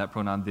define that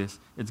pronoun this,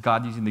 it's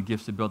God using the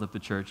gifts to build up the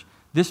church.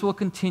 This will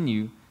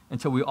continue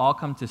until we all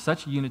come to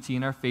such unity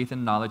in our faith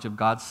and knowledge of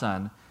God's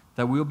Son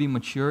that we will be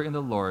mature in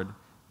the Lord,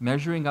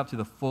 measuring up to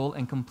the full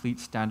and complete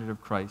standard of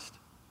Christ.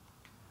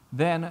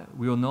 Then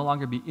we will no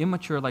longer be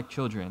immature like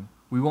children.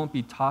 We won't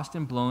be tossed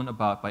and blown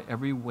about by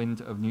every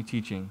wind of new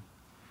teaching.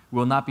 We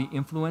will not be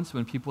influenced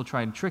when people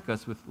try and trick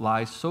us with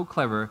lies so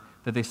clever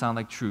that they sound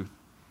like truth.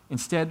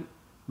 Instead,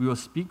 we will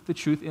speak the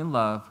truth in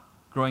love,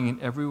 growing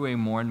in every way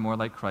more and more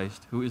like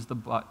Christ, who is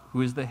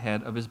the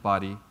head of his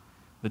body,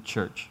 the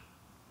church.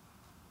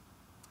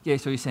 Okay,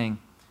 so he's saying,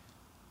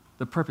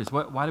 the purpose,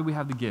 why do we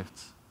have the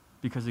gifts?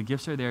 Because the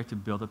gifts are there to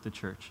build up the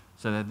church,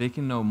 so that they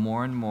can know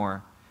more and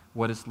more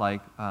what it's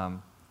like,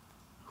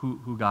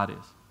 who God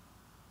is.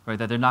 Right?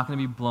 That they're not going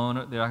to be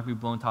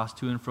blown, tossed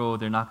to and fro,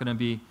 they're not going to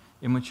be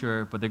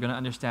immature, but they're going to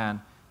understand,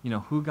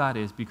 who God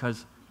is,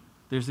 because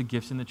there's the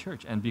gifts in the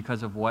church, and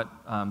because of what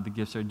the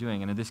gifts are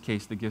doing. And in this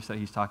case, the gifts that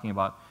he's talking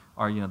about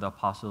are, the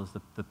apostles,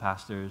 the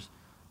pastors,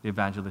 the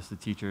evangelists, the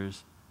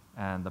teachers,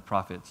 and the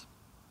prophets.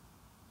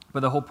 But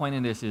the whole point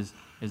in this is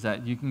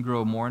that you can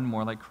grow more and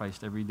more like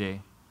Christ every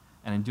day,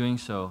 and in doing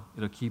so,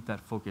 it'll keep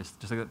that focus,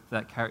 just like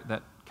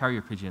that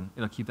carrier pigeon,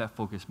 it'll keep that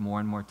focus more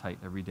and more tight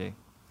every day.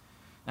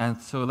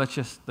 And so let's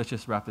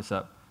just wrap this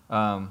up.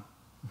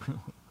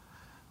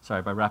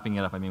 Sorry, by wrapping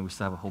it up, I mean we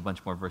still have a whole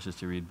bunch more verses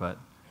to read, but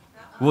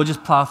we'll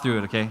just plow through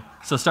it, okay?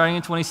 So starting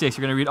in 26,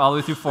 we're going to read all the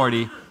way through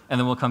 40, and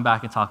then we'll come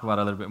back and talk about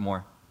it a little bit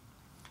more.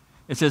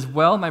 It says,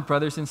 well, my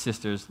brothers and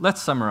sisters,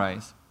 let's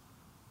summarize.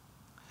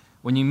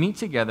 When you meet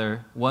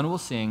together, one will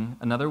sing,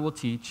 another will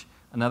teach,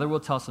 another will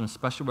tell some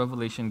special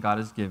revelation God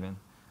has given.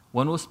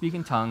 One will speak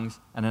in tongues,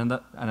 and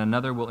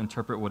another will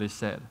interpret what is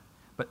said.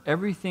 But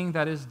everything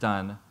that is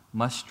done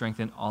must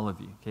strengthen all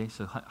of you. Okay,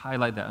 so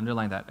highlight that,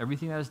 underline that.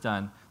 Everything that is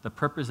done, the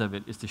purpose of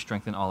it is to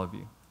strengthen all of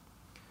you.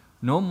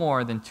 No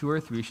more than 2 or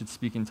 3 should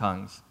speak in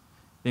tongues.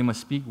 They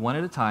must speak one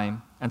at a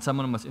time, and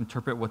someone must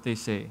interpret what they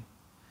say.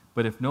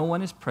 But if no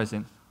one is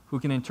present who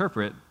can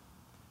interpret,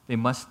 they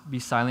must be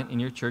silent in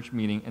your church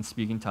meeting and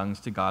speak in tongues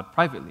to God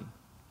privately.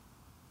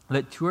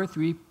 Let 2 or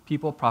 3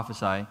 people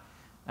prophesy,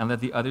 and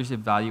let the others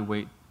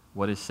evaluate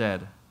what is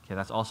said. Okay,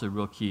 that's also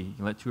real key. You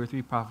can let 2 or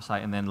 3 prophesy,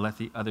 and then let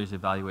the others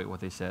evaluate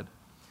what they said.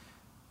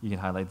 You can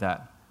highlight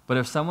that. But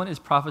if someone is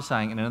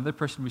prophesying and another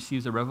person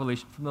receives a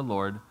revelation from the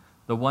Lord,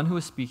 the one who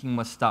is speaking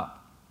must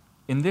stop.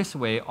 In this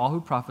way, all who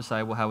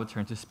prophesy will have a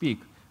turn to speak,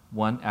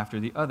 one after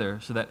the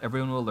other, so that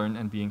everyone will learn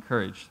and be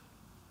encouraged.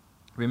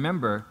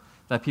 Remember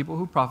that people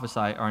who prophesy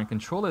are in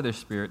control of their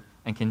spirit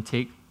and can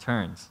take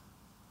turns.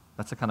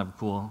 That's a kind of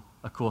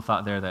a cool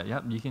thought there that,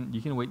 yep, you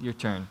can wait your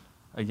turn.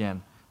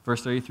 Again,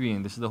 verse 33,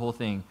 and this is the whole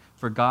thing.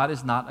 For God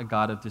is not a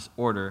God of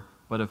disorder,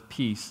 but of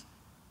peace,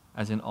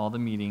 as in all the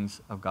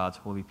meetings of God's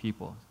holy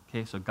people.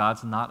 Okay, so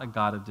God's not a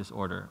God of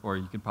disorder, or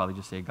you could probably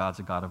just say God's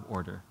a God of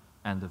order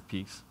and of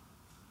peace.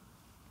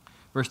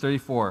 Verse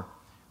 34,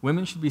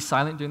 women should be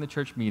silent during the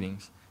church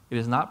meetings. It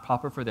is not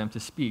proper for them to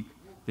speak.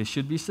 They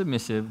should be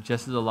submissive,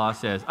 just as the law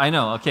says. I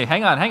know, okay,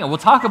 hang on. We'll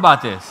talk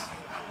about this.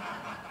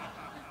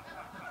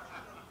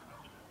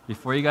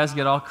 Before you guys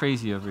get all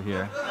crazy over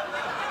here.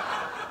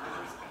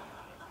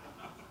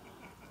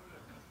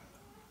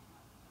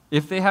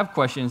 If they have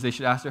questions, they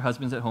should ask their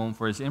husbands at home,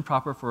 for it is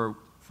improper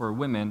for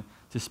women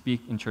to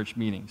speak in church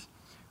meetings.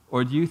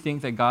 Or do you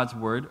think that God's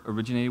word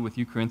originated with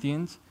you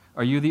Corinthians?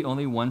 Are you the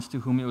only ones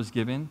to whom it was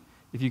given?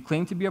 If you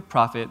claim to be a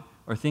prophet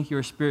or think you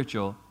are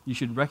spiritual, you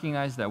should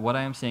recognize that what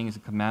I am saying is a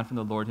command from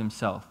the Lord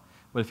himself.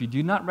 But if you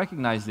do not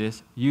recognize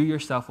this, you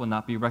yourself will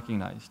not be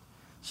recognized.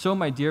 So,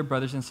 my dear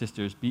brothers and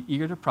sisters, be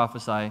eager to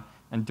prophesy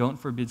and don't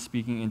forbid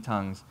speaking in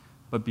tongues,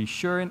 but be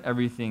sure that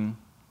everything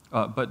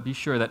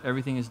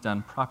is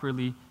done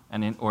properly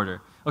and in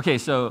order. Okay,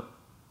 so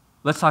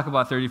let's talk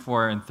about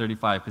 34 and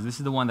 35, because this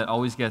is the one that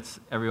always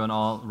gets everyone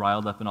all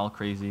riled up and all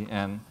crazy,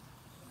 and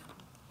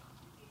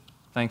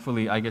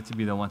thankfully I get to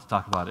be the one to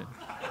talk about it.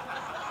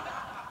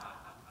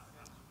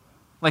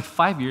 Like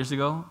 5 years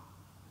ago,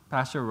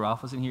 Pastor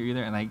Ralph wasn't here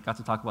either, and I got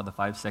to talk about the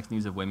 5 sex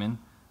needs of women.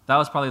 That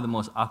was probably the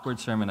most awkward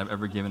sermon I've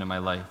ever given in my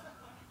life.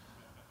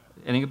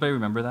 Anybody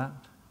remember that?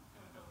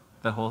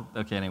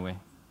 Okay, anyway.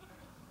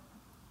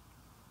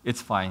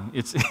 It's fine.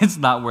 It's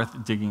not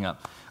worth digging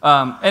up.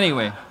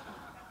 Anyway.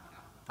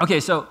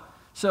 Okay, so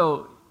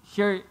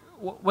here,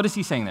 what is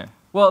he saying there?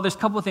 Well, there's a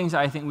couple of things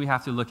that I think we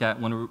have to look at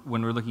when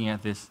we're looking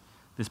at this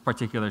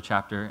particular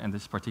chapter and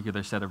this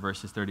particular set of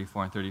verses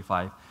 34 and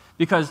 35.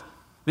 Because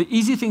the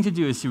easy thing to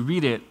do is to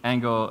read it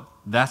and go,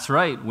 that's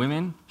right,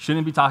 women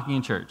shouldn't be talking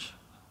in church.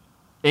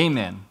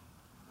 Amen.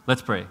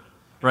 Let's pray,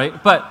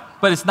 right? But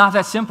it's not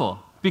that simple,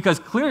 because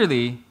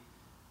clearly,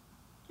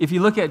 if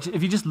you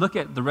just look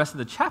at the rest of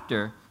the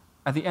chapter,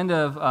 at the end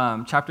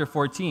of chapter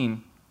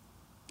 14,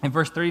 in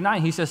verse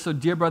 39, he says, so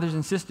dear brothers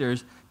and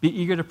sisters, be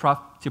eager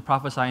to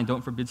prophesy and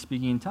don't forbid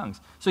speaking in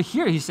tongues. So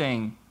here he's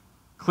saying,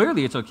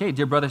 clearly it's okay,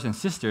 dear brothers and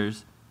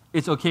sisters,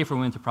 it's okay for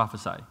women to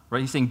prophesy,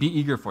 right? He's saying be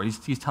eager for it.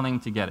 He's telling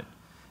them to get it.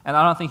 And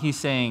I don't think he's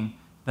saying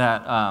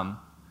that,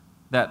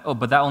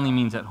 but that only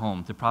means at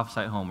home, to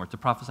prophesy at home, or to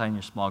prophesy in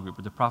your small group,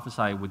 or to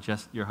prophesy with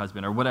just your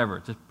husband, or whatever,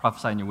 to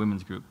prophesy in your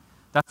women's group.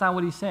 That's not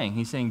what he's saying.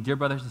 He's saying, dear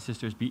brothers and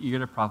sisters, be eager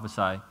to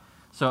prophesy.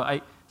 So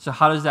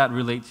how does that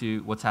relate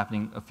to what's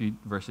happening a few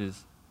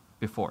verses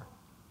before?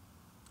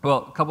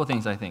 Well, a couple of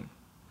things, I think.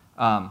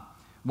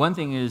 One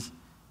thing is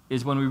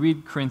when we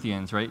read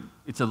Corinthians, right,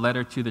 it's a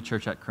letter to the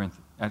church at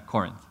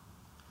Corinth.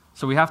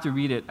 So we have to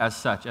read it as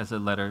such, as a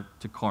letter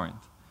to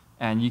Corinth.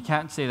 And you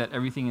can't say that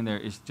everything in there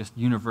is just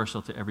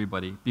universal to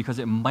everybody, because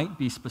it might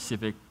be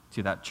specific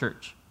to that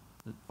church.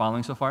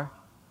 Following so far?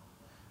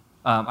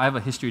 I have a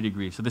history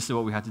degree, so this is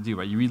what we have to do,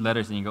 right? You read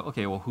letters and you go,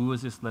 okay, well, who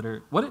was this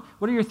letter? What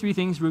are your 3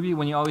 things, Ruby,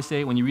 when you always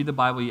say, when you read the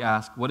Bible, you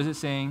ask, what is it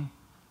saying?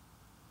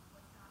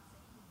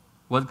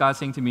 What's God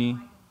saying to me?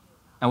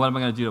 And what am I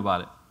going to do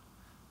about it?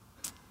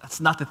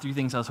 That's not the 3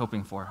 things I was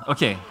hoping for.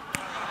 Okay.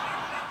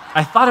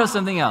 I thought it was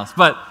something else,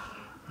 but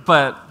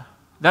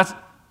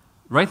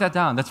write that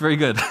down. That's very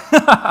good.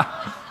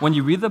 When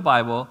you read the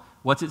Bible,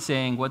 what's it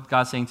saying, what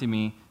God's saying to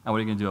me, and what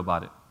are you going to do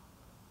about it?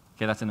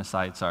 Okay, that's an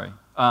aside, sorry.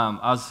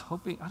 I was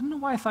hoping, I don't know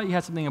why I thought you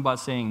had something about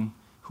saying,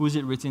 who is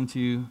it written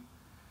to,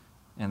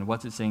 and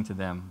what's it saying to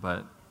them,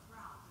 but,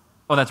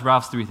 oh, that's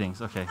Ralph's 3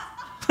 things, okay.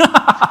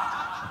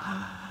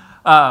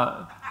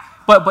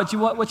 But what you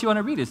want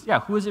to read is,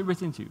 who is it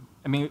written to?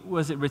 I mean,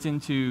 was it written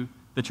to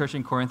the church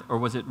in Corinth, or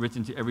was it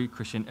written to every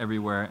Christian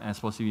everywhere, and it's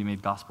supposed to be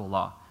made gospel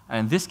law? And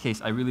in this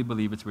case, I really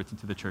believe it's written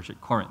to the church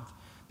at Corinth.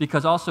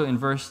 Because also in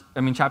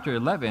chapter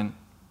 11,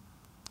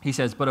 he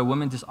says, but a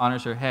woman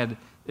dishonors her head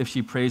if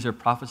she prays or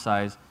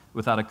prophesies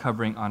without a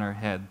covering on her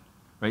head.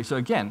 Right? So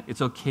again,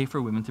 it's okay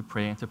for women to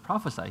pray and to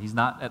prophesy. He's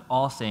not at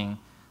all saying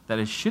that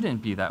it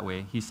shouldn't be that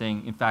way. He's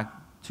saying, in fact,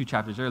 3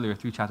 chapters earlier,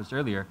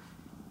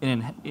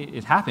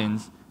 it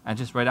happens, and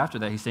just right after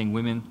that, he's saying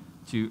women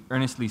to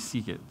earnestly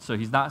seek it. So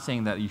he's not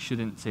saying that you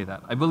shouldn't say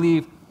that. I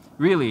believe,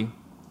 really,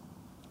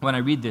 when I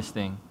read this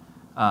thing,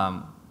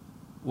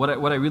 what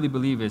I really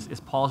believe is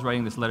Paul's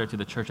writing this letter to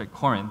the church at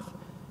Corinth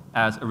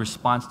as a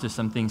response to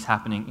some things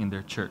happening in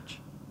their church,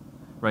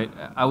 right?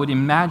 I would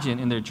imagine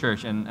in their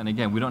church, and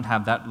again, we don't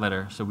have that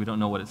letter, so we don't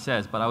know what it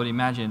says, but I would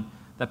imagine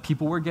that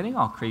people were getting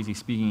all crazy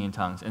speaking in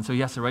tongues, and so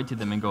he has to write to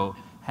them and go,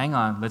 hang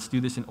on, let's do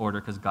this in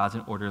order, because God's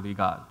an orderly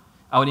God.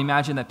 I would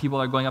imagine that people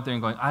are going up there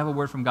and going, I have a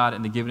word from God,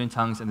 and they give it in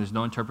tongues, and there's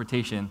no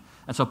interpretation,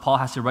 and so Paul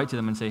has to write to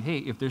them and say, hey,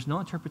 if there's no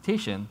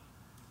interpretation,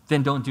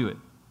 then don't do it.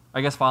 I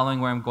guess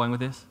following where I'm going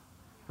with this,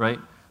 right?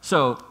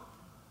 So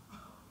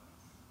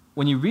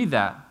when you read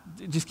that,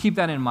 just keep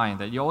that in mind,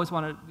 that you always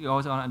want to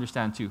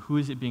understand, too, who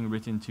is it being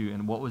written to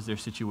and what was their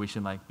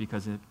situation like,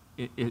 because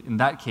in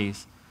that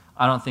case,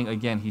 I don't think,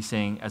 again, he's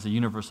saying as a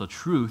universal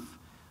truth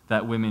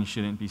that women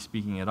shouldn't be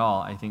speaking at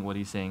all. I think what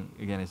he's saying,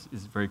 again, is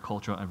very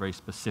cultural and very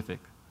specific.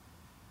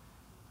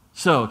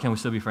 So, can we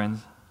still be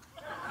friends?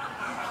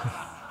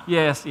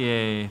 Yes,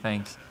 yay,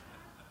 thanks.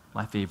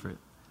 my favorite.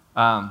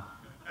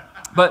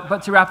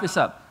 But to wrap this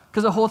up,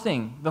 because the whole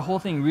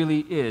thing really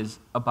is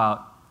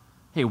about,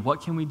 hey,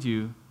 what can we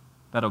do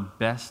that'll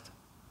best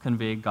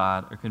convey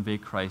God or convey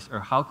Christ, or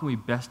how can we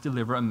best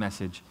deliver a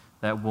message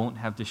that won't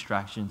have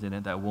distractions in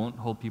it, that won't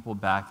hold people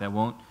back, that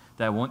won't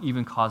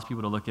even cause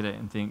people to look at it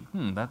and think,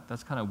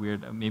 that's kind of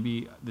weird.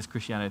 Maybe this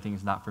Christianity thing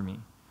is not for me.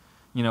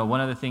 You know,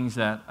 one of the things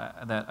that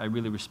I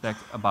really respect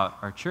about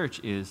our church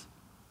is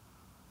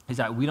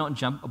that we don't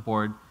jump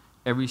aboard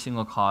every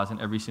single cause and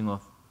every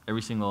single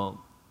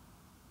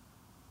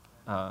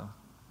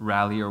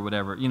rally or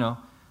whatever. You know,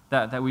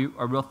 that we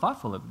are real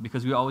thoughtful of,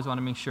 because we always want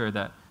to make sure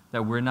that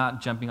we're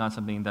not jumping on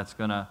something that's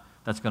gonna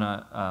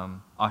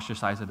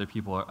ostracize other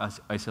people or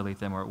isolate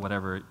them or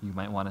whatever you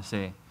might want to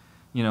say.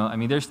 You know, I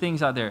mean, there's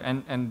things out there,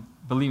 and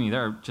believe me,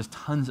 there are just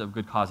tons of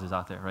good causes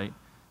out there, right?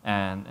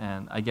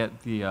 And I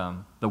get the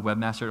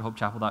webmaster at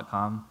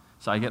hopechapel.com,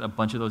 so I get a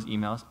bunch of those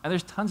emails, and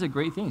there's tons of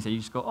great things that you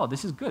just go, oh,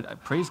 this is good.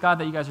 Praise God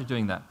that you guys are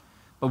doing that.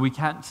 But we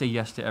can't say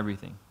yes to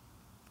everything.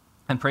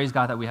 And praise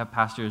God that we have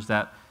pastors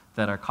that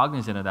are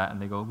cognizant of that,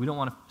 and they go, we don't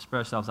want to spread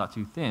ourselves out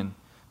too thin,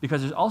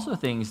 because there's also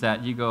things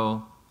that you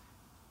go,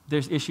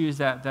 there's issues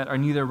that are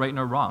neither right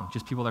nor wrong,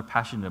 just people are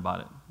passionate about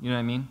it. You know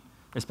what I mean?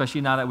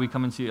 Especially now that we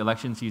come into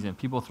election season,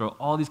 people throw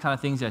all these kind of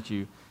things at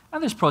you,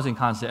 and there's pros and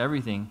cons to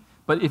everything.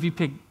 But if you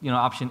pick,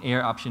 option A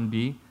or option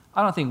B,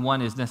 I don't think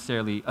one is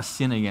necessarily a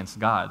sin against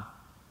God.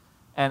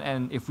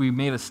 And if we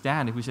made a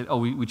stand, if we said, oh,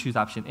 we choose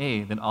option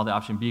A, then all the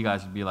option B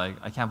guys would be like,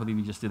 I can't believe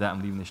you just did that,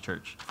 I'm leaving this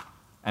church.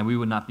 And we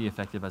would not be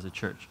effective as a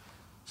church.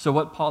 So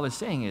what Paul is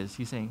saying is,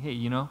 he's saying, hey,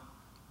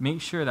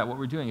 make sure that what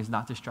we're doing is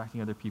not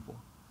distracting other people.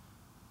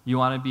 You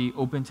want to be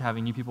open to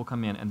having new people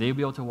come in, and they'll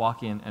be able to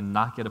walk in and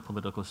not get a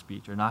political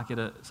speech or not get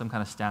some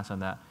kind of stance on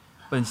that.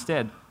 But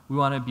instead, we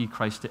want to be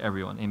Christ to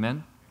everyone.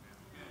 Amen?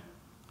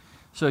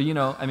 So,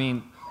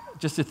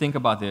 just to think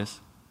about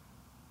this,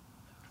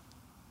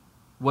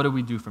 what do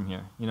we do from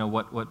here?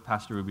 What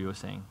Pastor Ruby was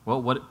saying.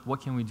 Well,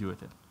 what can we do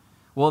with it?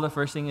 Well, the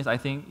first thing is, I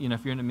think,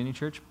 if you're in a mini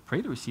church,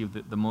 pray to receive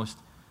the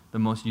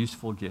most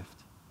useful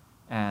gift.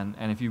 And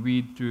if you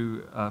read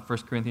through 1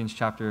 Corinthians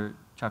chapter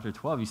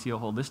 12, you see a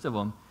whole list of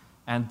them.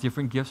 And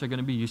different gifts are going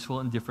to be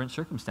useful in different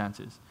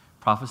circumstances.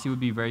 Prophecy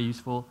would be very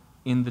useful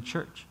in the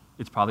church.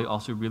 It's probably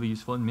also really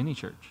useful in mini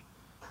church,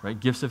 right?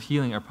 Gifts of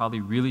healing are probably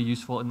really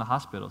useful in the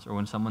hospitals or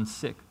when someone's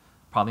sick.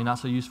 Probably not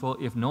so useful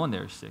if no one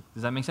there is sick.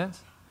 Does that make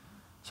sense?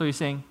 So he's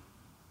saying,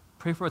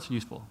 pray for what's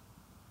useful.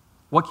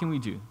 What can we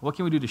do? What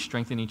can we do to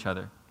strengthen each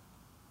other?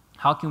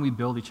 How can we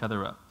build each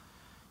other up?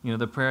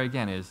 The prayer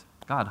again is,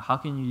 God, how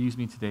can you use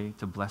me today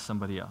to bless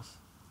somebody else?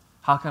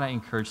 How can I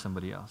encourage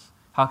somebody else?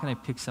 How can I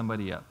pick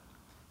somebody up?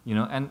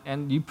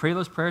 And you pray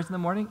those prayers in the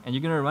morning, and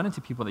you're going to run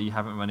into people that you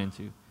haven't run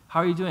into.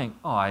 How are you doing?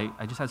 Oh, I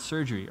just had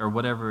surgery, or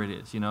whatever it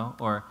is,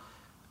 or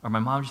my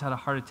mom just had a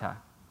heart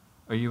attack.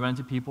 Or you run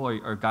into people,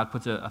 or God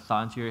puts a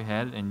thought into your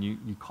head, and you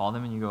call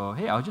them, and you go,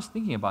 hey, I was just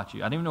thinking about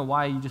you. I don't even know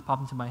why you just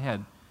popped into my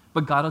head.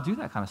 But God will do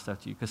that kind of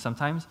stuff to you, because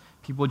sometimes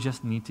people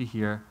just need to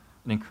hear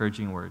an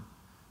encouraging word.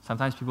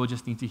 Sometimes people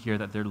just need to hear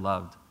that they're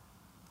loved.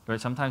 Right?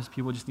 Sometimes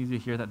people just need to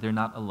hear that they're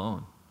not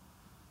alone.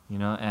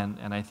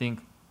 And I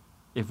think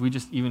if we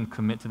just even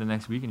commit to the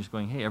next week and just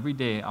going, hey, every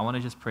day I want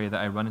to just pray that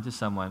I run into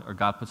someone, or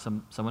God puts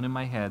someone in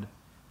my head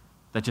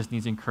that just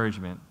needs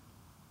encouragement,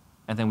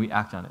 and then we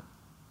act on it.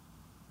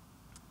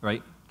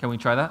 Right? Can we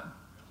try that?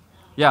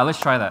 Yeah, let's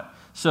try that.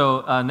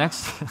 So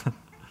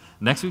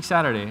next week,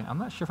 Saturday, I'm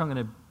not sure if I'm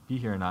going to be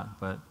here or not,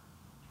 but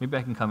maybe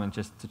I can come in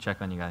just to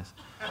check on you guys.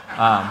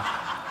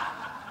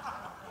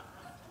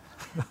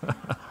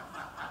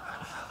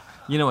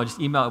 You know what? Just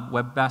email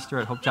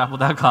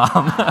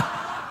webmaster@hopechapel.com.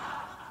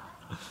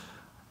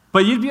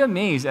 But you'd be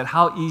amazed at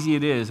how easy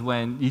it is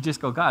when you just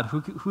go, God,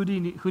 who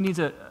needs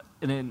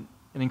an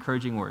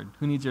encouraging word?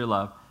 Who needs your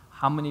love?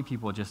 How many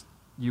people just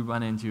you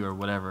run into or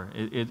whatever?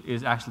 It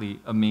is actually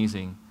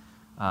amazing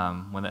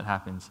when that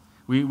happens.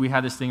 We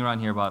had this thing around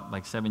here about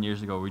like 7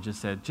 years ago where we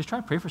just said, just try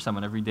to pray for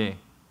someone every day.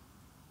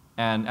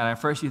 And at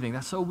first you think,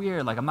 that's so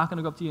weird. Like, I'm not going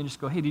to go up to you and just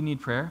go, hey, do you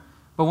need prayer?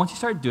 But once you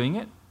start doing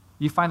it,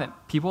 you find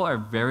that people are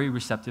very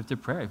receptive to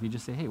prayer. If you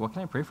just say, hey, what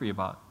can I pray for you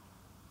about?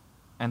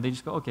 And they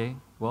just go, okay,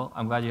 well,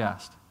 I'm glad you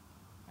asked.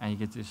 And you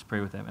get to just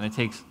pray with them. And it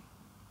takes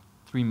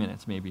 3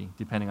 minutes maybe,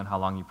 depending on how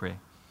long you pray.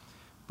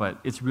 But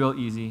it's real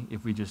easy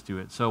if we just do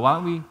it. So why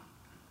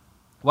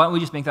don't we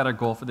just make that our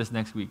goal for this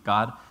next week?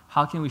 God,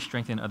 how can we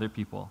strengthen other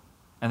people?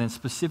 And then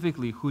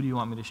specifically, who do you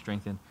want me to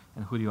strengthen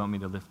and who do you want me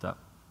to lift up?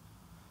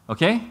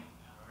 Okay?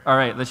 All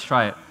right, let's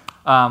try it.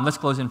 Let's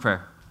close in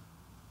prayer.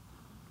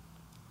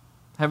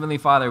 Heavenly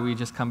Father, we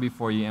just come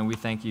before you and we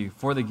thank you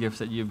for the gifts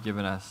that you've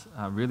given us.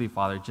 Really,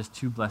 Father, just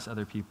to bless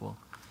other people.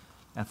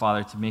 And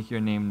Father, to make your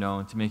name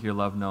known, to make your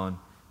love known,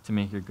 to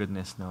make your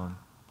goodness known.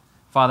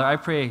 Father, I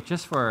pray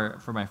just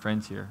for my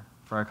friends here,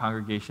 for our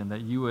congregation,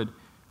 that you would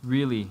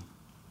really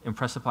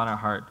impress upon our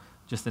heart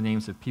just the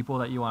names of people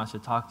that you want us to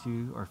talk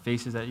to, or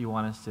faces that you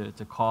want us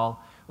to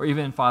call, or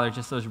even, Father,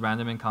 just those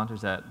random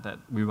encounters that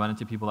we run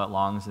into people at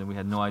Longs and we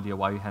had no idea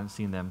why we hadn't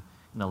seen them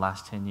in the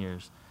last 10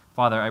 years.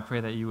 Father, I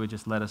pray that you would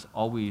just let us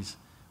always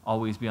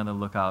always be on the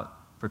lookout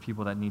for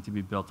people that need to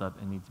be built up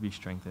and need to be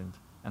strengthened.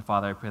 And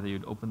Father, I pray that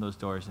you'd open those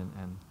doors,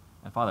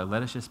 and Father,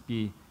 let us just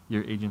be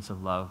your agents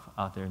of love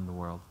out there in the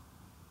world.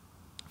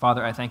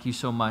 Father, I thank you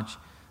so much,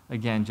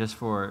 again, just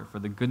for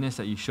the goodness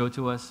that you show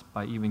to us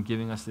by even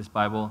giving us this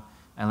Bible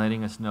and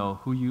letting us know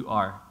who you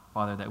are,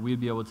 Father, that we'd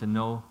be able to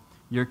know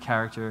your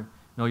character,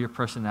 know your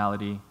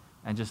personality,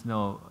 and just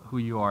know who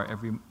you are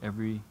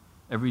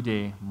every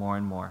day more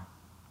and more.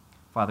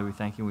 Father, we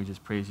thank you and we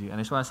just praise you. And I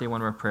just want to say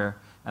one more prayer,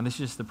 and this is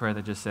just the prayer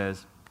that just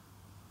says,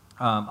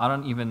 I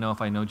don't even know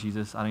if I know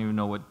Jesus. I don't even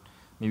know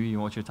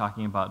what you're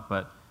talking about,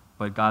 but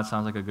God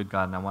sounds like a good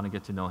God, and I want to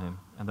get to know him.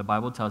 And the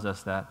Bible tells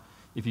us that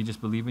if you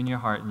just believe in your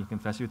heart and you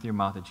confess with your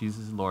mouth that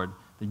Jesus is Lord,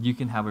 that you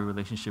can have a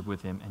relationship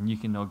with him, and you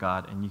can know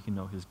God, and you can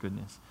know his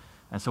goodness.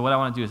 And so what I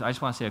want to do is I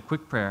just want to say a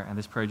quick prayer, and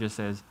this prayer just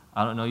says,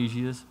 I don't know you,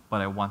 Jesus,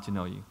 but I want to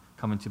know you.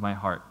 Come into my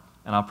heart.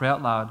 And I'll pray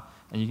out loud,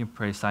 and you can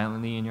pray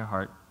silently in your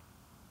heart.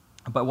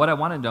 But what I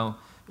want to know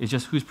is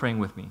just who's praying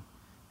with me.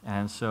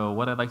 And so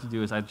what I'd like to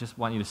do is I just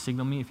want you to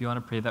signal me. If you want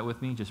to pray that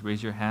with me, just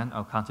raise your hand.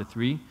 I'll count to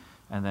 3,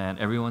 and then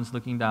everyone's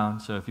looking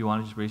down. So if you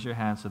want to just raise your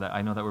hand so that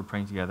I know that we're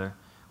praying together.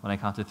 When I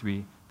count to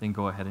 3, then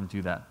go ahead and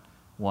do that.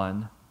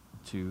 1,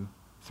 2,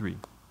 3.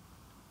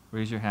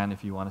 Raise your hand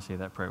if you want to say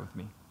that prayer with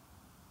me.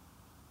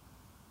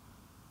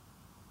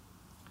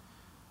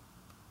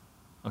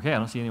 Okay, I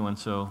don't see anyone,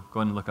 so go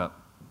ahead and look up.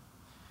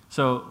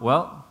 So,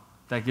 well,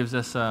 that gives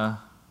us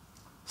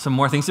some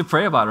more things to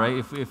pray about, right?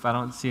 If I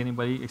don't see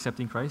anybody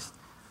accepting Christ,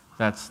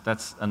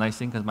 that's a nice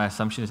thing, because my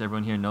assumption is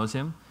everyone here knows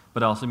him,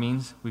 but it also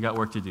means we got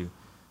work to do.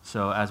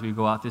 So as we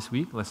go out this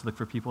week, let's look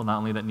for people not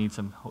only that need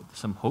some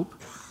hope,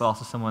 but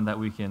also someone that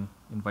we can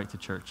invite to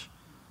church.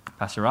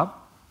 Pastor Rob?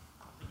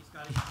 Thank you,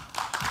 Scotty.